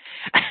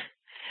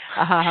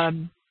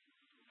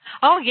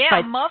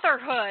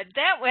motherhood.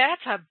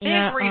 That's a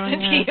big reason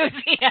to use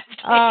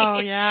EFT.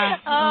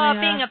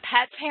 Being a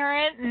pet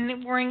parent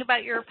and worrying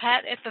about your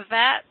pet at the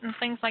vet and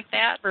things like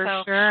that. For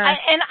sure.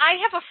 And I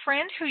have a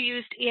friend who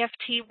used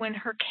EFT when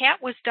her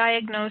cat was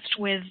diagnosed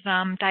with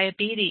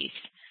diabetes.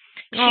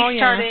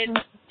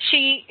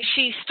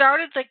 She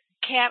started the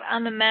cat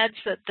on the meds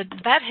that the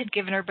vet had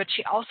given her, but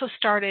she also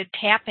started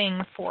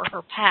tapping for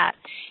her pet.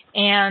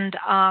 And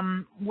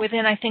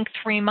within, I think,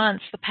 3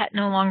 months, the pet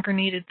no longer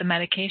needed the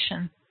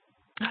medication.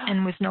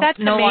 And was That's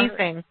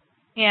amazing.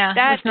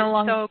 That's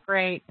so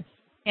great.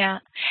 Yeah.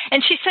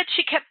 And she said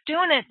she kept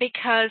doing it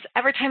because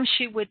every time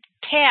she would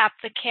tap,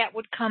 the cat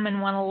would come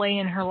and want to lay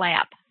in her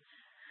lap.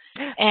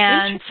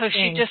 And so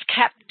she just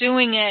kept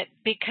doing it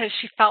because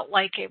she felt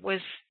like it was,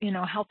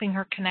 helping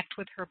her connect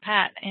with her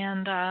pet.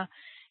 And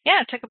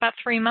it took about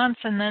 3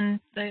 months, and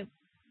then the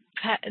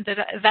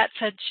vet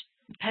said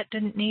the pet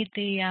didn't need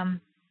the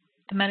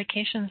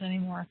medications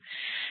anymore.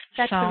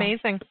 That's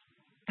amazing.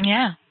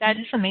 Yeah, that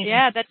is amazing.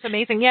 Yeah, that's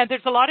amazing. Yeah,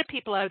 there's a lot of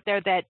people out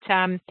there that,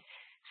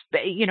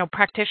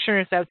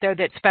 practitioners out there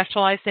that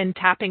specialize in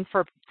tapping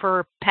for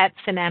pets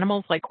and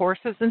animals like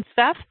horses and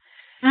stuff,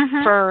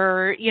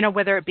 for,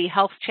 whether it be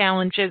health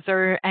challenges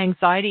or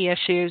anxiety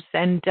issues.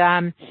 And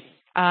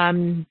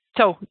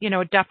so,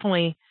 it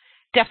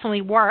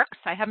definitely works.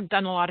 I haven't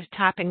done a lot of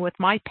tapping with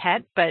my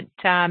pet, but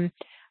I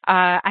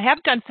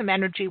have done some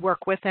energy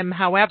work with him.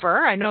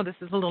 However, I know this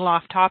is a little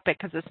off topic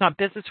because it's not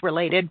business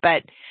related,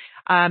 but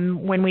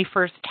when we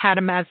first had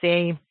him as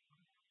a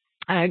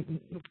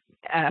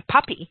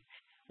puppy,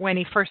 when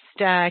he first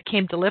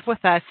came to live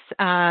with us,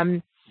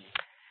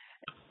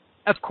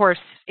 of course,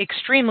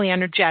 extremely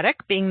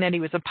energetic, being that he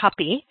was a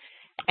puppy.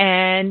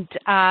 And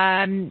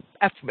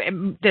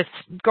this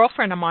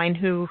girlfriend of mine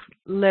who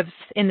lives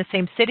in the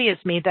same city as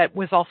me that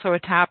was also a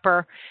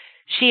tapper,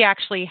 she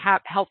actually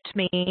helped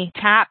me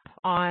tap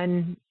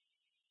on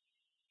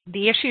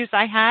the issues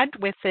I had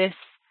with this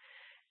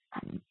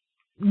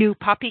new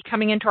puppy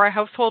coming into our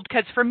household.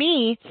 Because for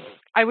me,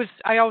 I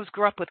always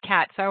grew up with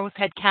cats. I always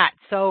had cats.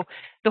 So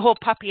the whole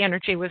puppy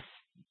energy was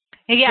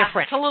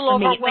different. It's a little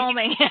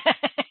overwhelming.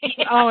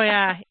 Oh,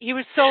 yeah. He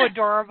was so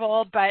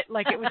adorable, but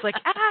it was like,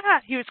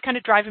 he was kind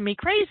of driving me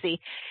crazy.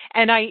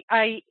 And I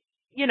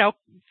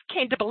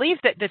came to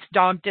believe that this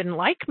dog didn't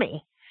like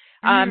me.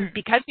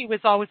 because he was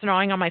always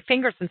gnawing on my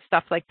fingers and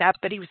stuff like that,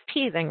 but he was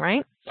teething,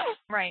 right?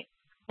 Right.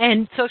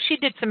 And so she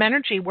did some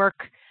energy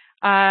work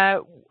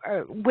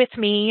with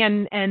me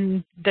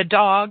and the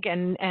dog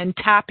and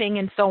tapping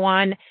and so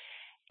on.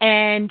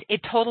 And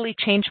it totally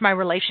changed my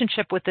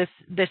relationship with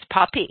this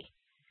puppy.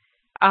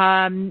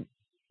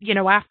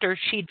 After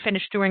she'd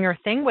finished doing her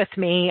thing with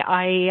me,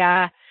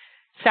 I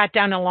sat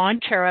down in a lawn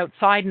chair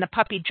outside, and the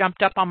puppy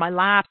jumped up on my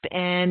lap,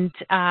 and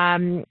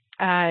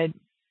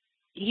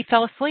he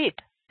fell asleep,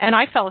 and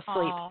I fell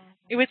asleep. Aww.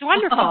 It was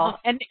wonderful.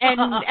 And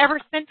ever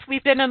since,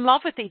 we've been in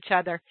love with each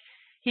other.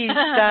 He's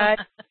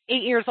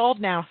 8 years old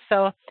now,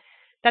 so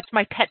that's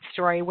my pet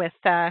story with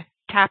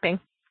tapping.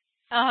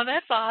 Oh,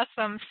 that's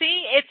awesome.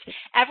 See,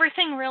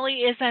 everything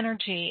really is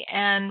energy.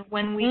 And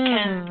when we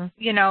can,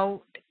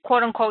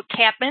 quote unquote,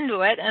 tap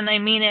into it, and I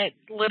mean it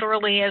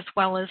literally as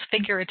well as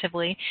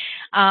figuratively,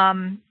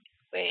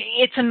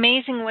 it's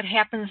amazing what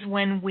happens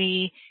when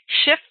we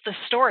shift the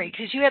story,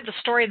 because you had the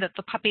story that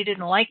the puppy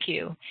didn't like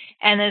you.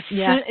 And as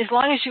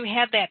long as you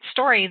had that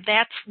story,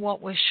 that's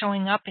what was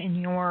showing up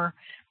in your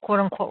quote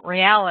unquote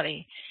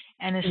reality.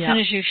 And as soon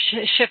as you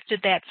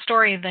shifted that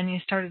story, then you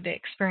started to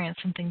experience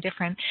something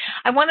different.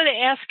 I wanted to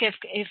ask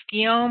if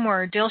Guillaume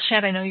or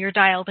Dilshad, I know you're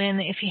dialed in,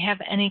 if you have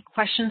any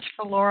questions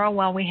for Laura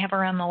while we have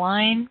her on the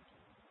line.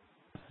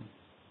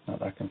 Not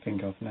that I can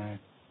think of now.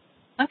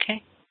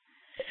 Okay.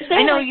 Is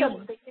there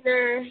a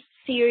beginner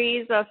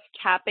series of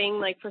tapping,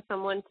 like for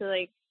someone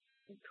to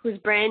who's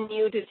brand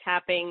new to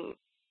tapping?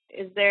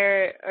 Is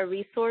there a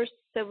resource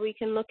that we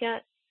can look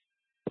at?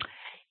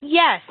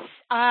 Yes,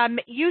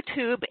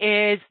 YouTube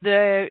is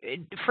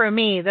for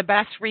me, the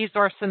best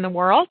resource in the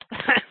world.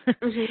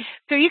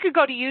 So you could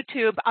go to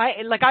YouTube.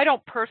 I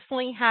don't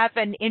personally have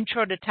an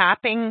intro to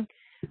tapping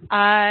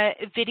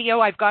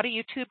video. I've got a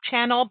YouTube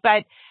channel,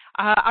 but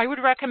I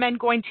would recommend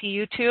going to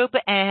YouTube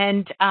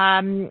and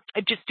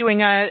just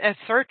doing a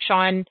search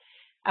on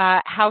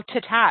how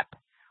to tap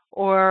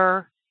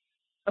or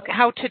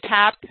how to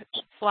tap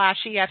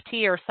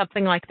 /EFT or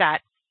something like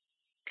that.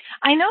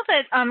 I know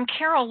that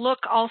Carol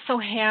Look also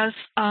has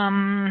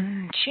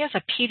she has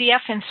a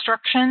PDF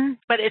instruction,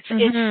 but it's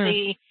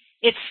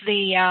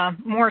the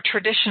more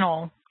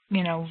traditional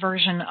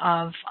version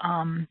of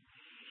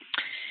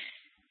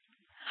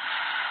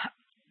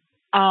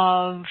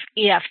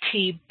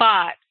EFT.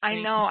 But I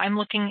know I'm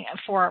looking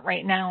for it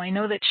right now. I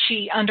know that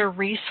she under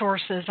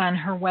resources on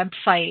her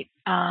website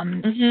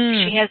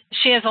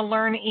she has a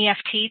Learn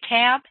EFT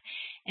tab,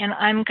 and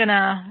I'm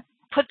gonna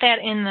put that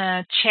in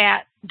the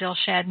chat,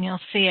 Dilshad, and you'll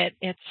see it.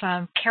 It's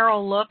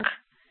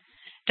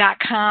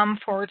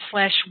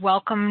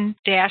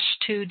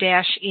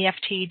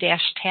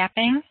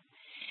carollook.com/welcome-to-EFT-tapping.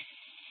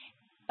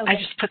 Okay. I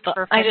just put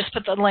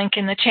the link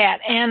in the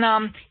chat,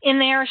 and in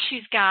there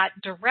she's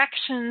got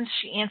directions.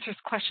 She answers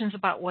questions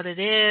about what it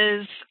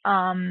is.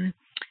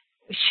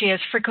 She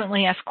has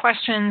frequently asked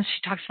questions.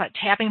 She talks about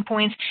tapping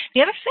points.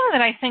 The other thing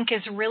that I think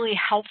is really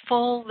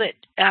helpful that,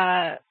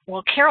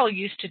 Carol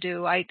used to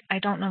do, I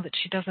don't know that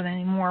she does it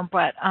anymore,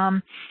 but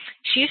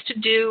she used to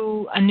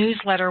do a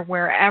newsletter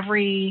where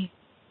every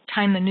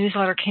time the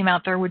newsletter came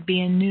out, there would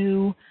be a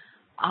new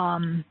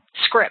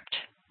script.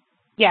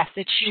 Yes,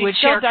 that she still would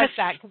share. Does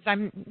that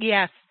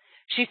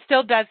she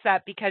still does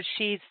that because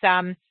she's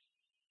I'm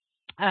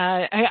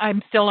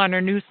still on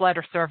her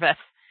newsletter service.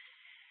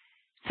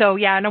 So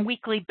on a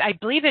weekly, I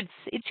believe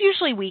it's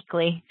usually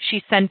weekly.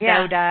 She sends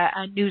out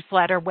a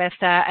newsletter with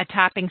a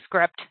tapping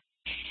script.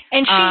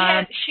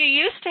 And she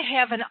used to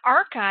have an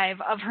archive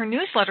of her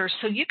newsletters,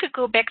 so you could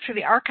go back through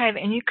the archive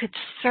and you could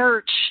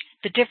search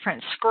the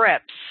different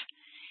scripts.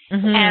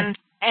 And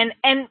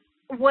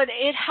what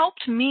it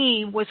helped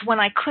me was when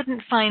I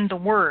couldn't find the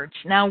words.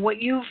 Now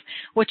what you've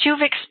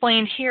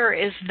explained here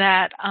is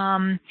that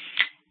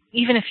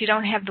even if you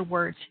don't have the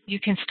words, you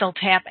can still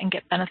tap and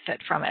get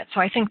benefit from it.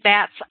 So I think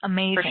that's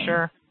amazing. For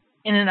sure.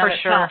 In and of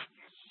itself.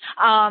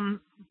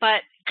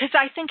 But because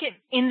I think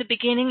in the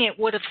beginning it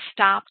would have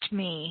stopped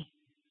me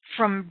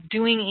from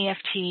doing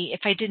EFT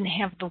if I didn't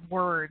have the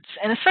words.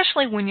 And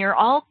especially when you're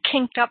all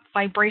kinked up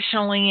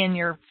vibrationally and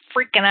you're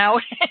freaking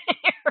out,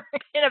 you're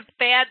in a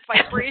bad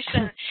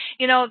vibration,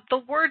 the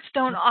words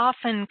don't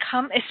often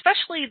come,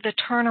 especially the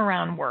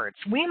turnaround words.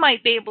 We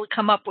might be able to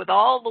come up with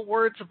all the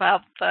words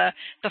about the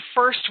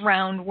first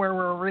round where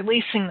we're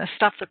releasing the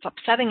stuff that's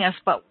upsetting us,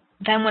 but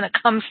then when it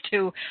comes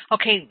to,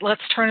 okay,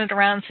 let's turn it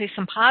around and say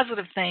some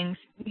positive things,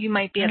 you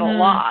might be at a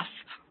loss.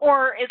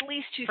 Or at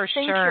least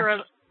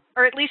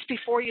or at least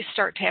before you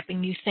start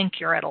tapping, you think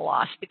you're at a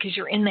loss because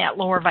you're in that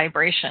lower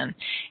vibration.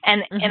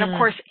 And of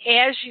course,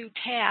 as you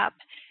tap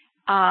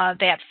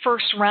that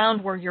first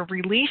round where you're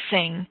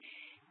releasing,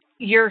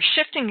 you're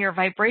shifting your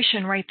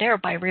vibration right there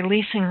by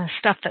releasing the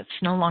stuff that's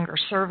no longer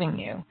serving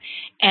you.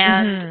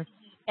 And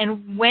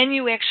when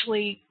you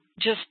actually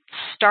just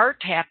start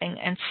tapping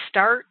and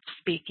start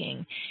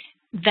speaking,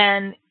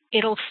 then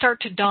it'll start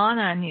to dawn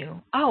on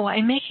you, oh,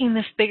 I'm making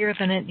this bigger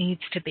than it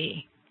needs to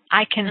be.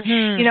 I can,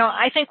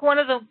 I think one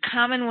of the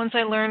common ones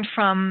I learned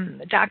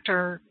from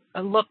Dr.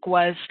 Look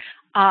was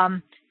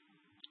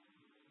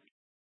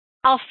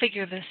I'll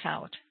figure this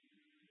out.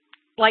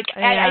 Like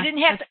I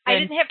didn't have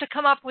to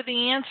come up with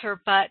the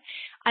answer, but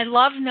I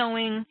love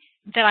knowing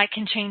that I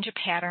can change a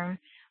pattern.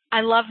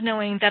 I love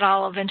knowing that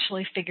I'll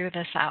eventually figure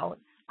this out.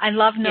 I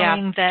love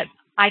knowing that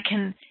I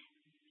can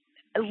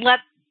let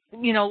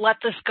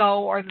this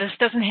go, or this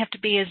doesn't have to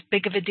be as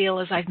big of a deal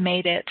as I've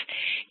made it.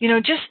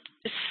 Just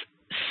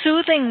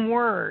soothing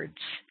words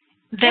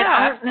that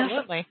aren't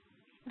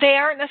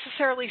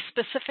necessarily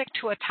specific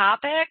to a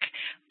topic,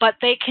 but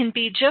they can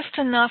be just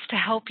enough to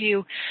help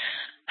you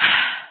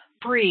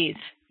breathe,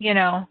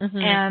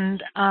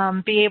 and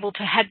be able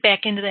to head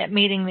back into that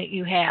meeting that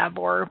you have,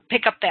 or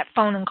pick up that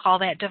phone and call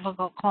that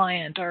difficult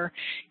client, or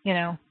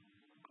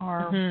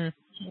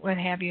what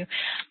have you.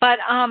 But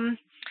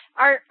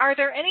are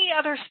there any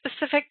other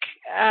specific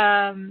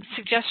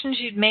suggestions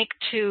you'd make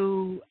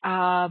to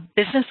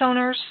business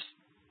owners,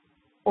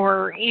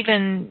 or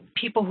even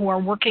people who are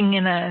working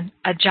in a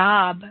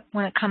job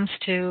when it comes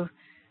to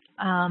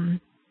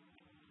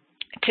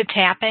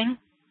tapping?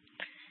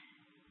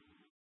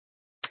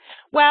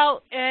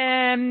 Well,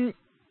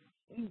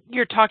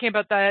 you're talking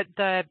about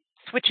the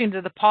switching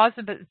to the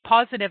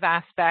positive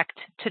aspect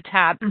to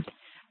tap.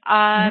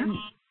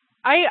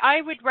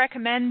 I would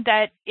recommend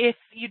that if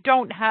you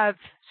don't have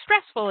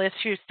stressful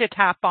issues to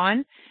tap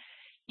on,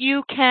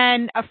 you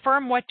can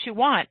affirm what you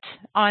want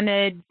on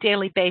a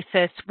daily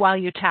basis while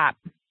you tap.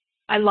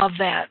 I love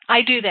that.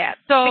 I do that.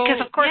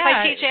 Because, of course,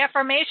 I teach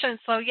affirmations,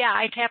 so,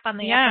 I tap on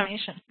the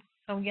affirmation.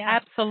 So,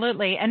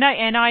 absolutely. And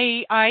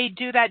I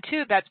do that,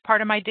 too. That's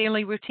part of my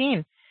daily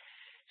routine.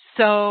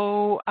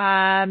 So,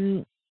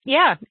 and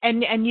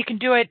you can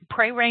do it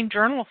pray, rain,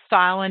 journal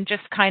style and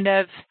just kind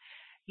of,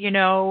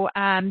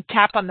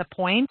 tap on the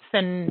points.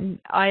 And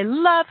I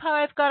love how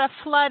I've got a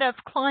flood of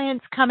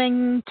clients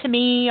coming to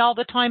me all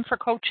the time for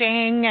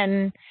coaching,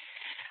 and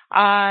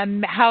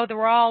how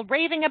they're all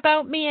raving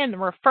about me and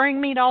referring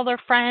me to all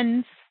their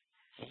friends.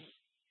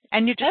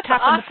 And you just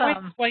tap on the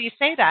points while you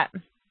say that.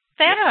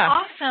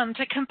 That's awesome,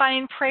 to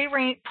combine pray,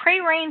 rain,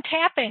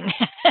 tapping.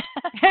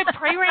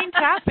 Pray, rain,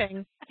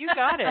 tapping. You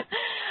got it.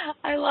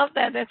 I love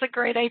that. That's a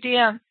great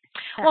idea.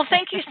 Well,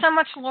 thank you so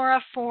much,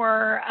 Laura,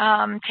 for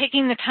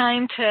taking the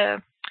time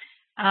to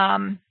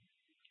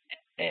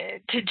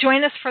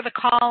join us for the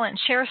call and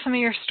share some of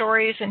your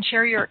stories and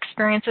share your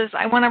experiences.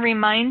 I want to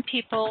remind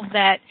people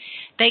that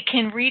they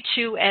can reach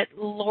you at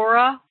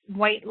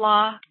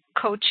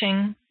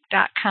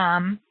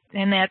LauraWhitelawCoaching.com,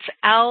 and that's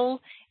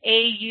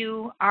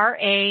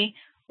LAURA.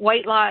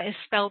 Whitelaw is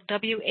spelled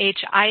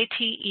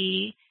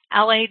WHITELAW,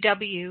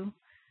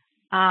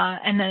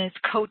 and then it's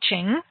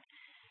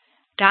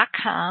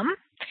coaching.com.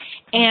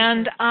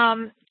 And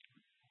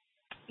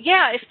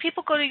if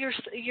people go to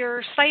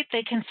your site,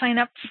 they can sign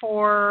up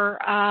for.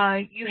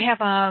 You have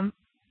a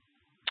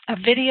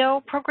video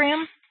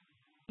program.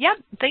 Yep,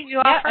 that you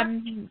offer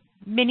a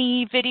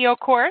mini video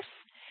course.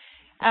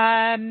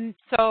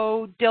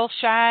 So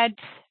Dilshad,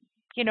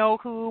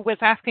 who was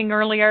asking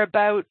earlier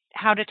about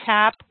how to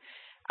tap.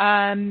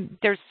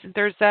 There's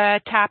a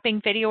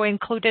tapping video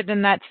included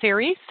in that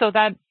series, so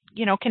that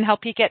can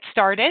help you get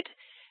started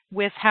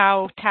with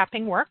how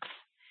tapping works.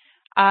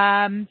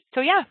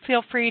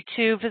 Feel free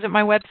to visit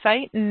my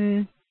website,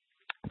 and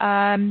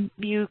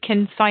you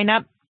can sign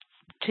up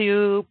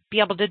to be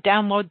able to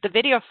download the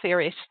video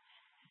series.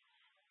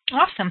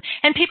 Awesome.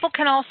 And people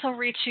can also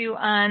reach you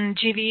on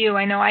GVU.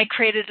 I know I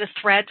created a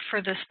thread for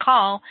this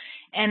call,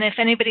 and if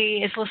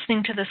anybody is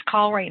listening to this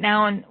call right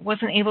now and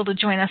wasn't able to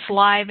join us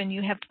live and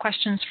you have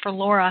questions for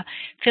Laura,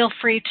 feel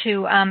free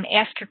to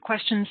ask your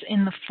questions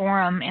in the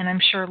forum, and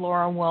I'm sure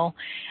Laura will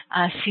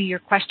see your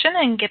question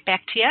and get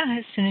back to you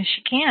as soon as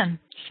she can.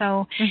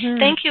 So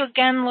thank you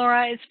again,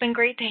 Laura. It's been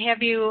great to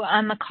have you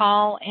on the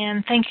call,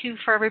 and thank you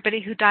for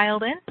everybody who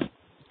dialed in.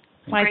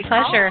 My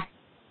pleasure.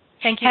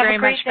 Thank you very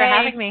much for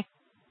having me.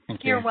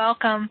 Thank you. You're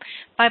welcome.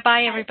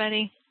 Bye-bye,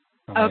 everybody.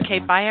 Okay,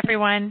 bye,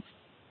 everyone.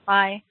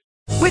 Bye.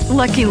 With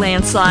Lucky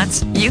Land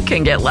Slots, you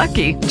can get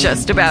lucky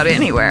just about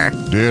anywhere.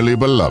 Dearly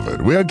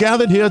beloved, we are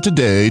gathered here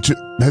today to...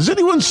 Has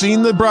anyone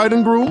seen the bride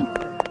and groom?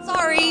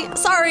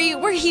 Sorry,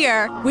 we're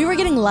here. We were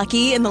getting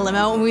lucky in the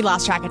limo and we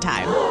lost track of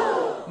time.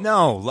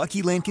 No,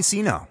 Lucky Land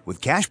Casino,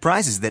 with cash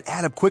prizes that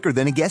add up quicker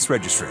than a guest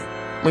registry.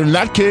 In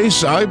that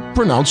case, I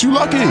pronounce you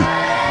lucky.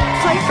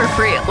 Play for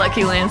free at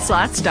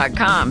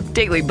LuckyLandSlots.com.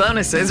 Daily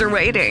bonuses are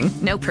waiting.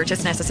 No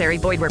purchase necessary.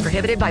 Void where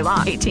prohibited by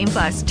law.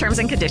 18+. Terms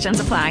and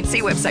conditions apply.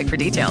 See website for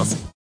details.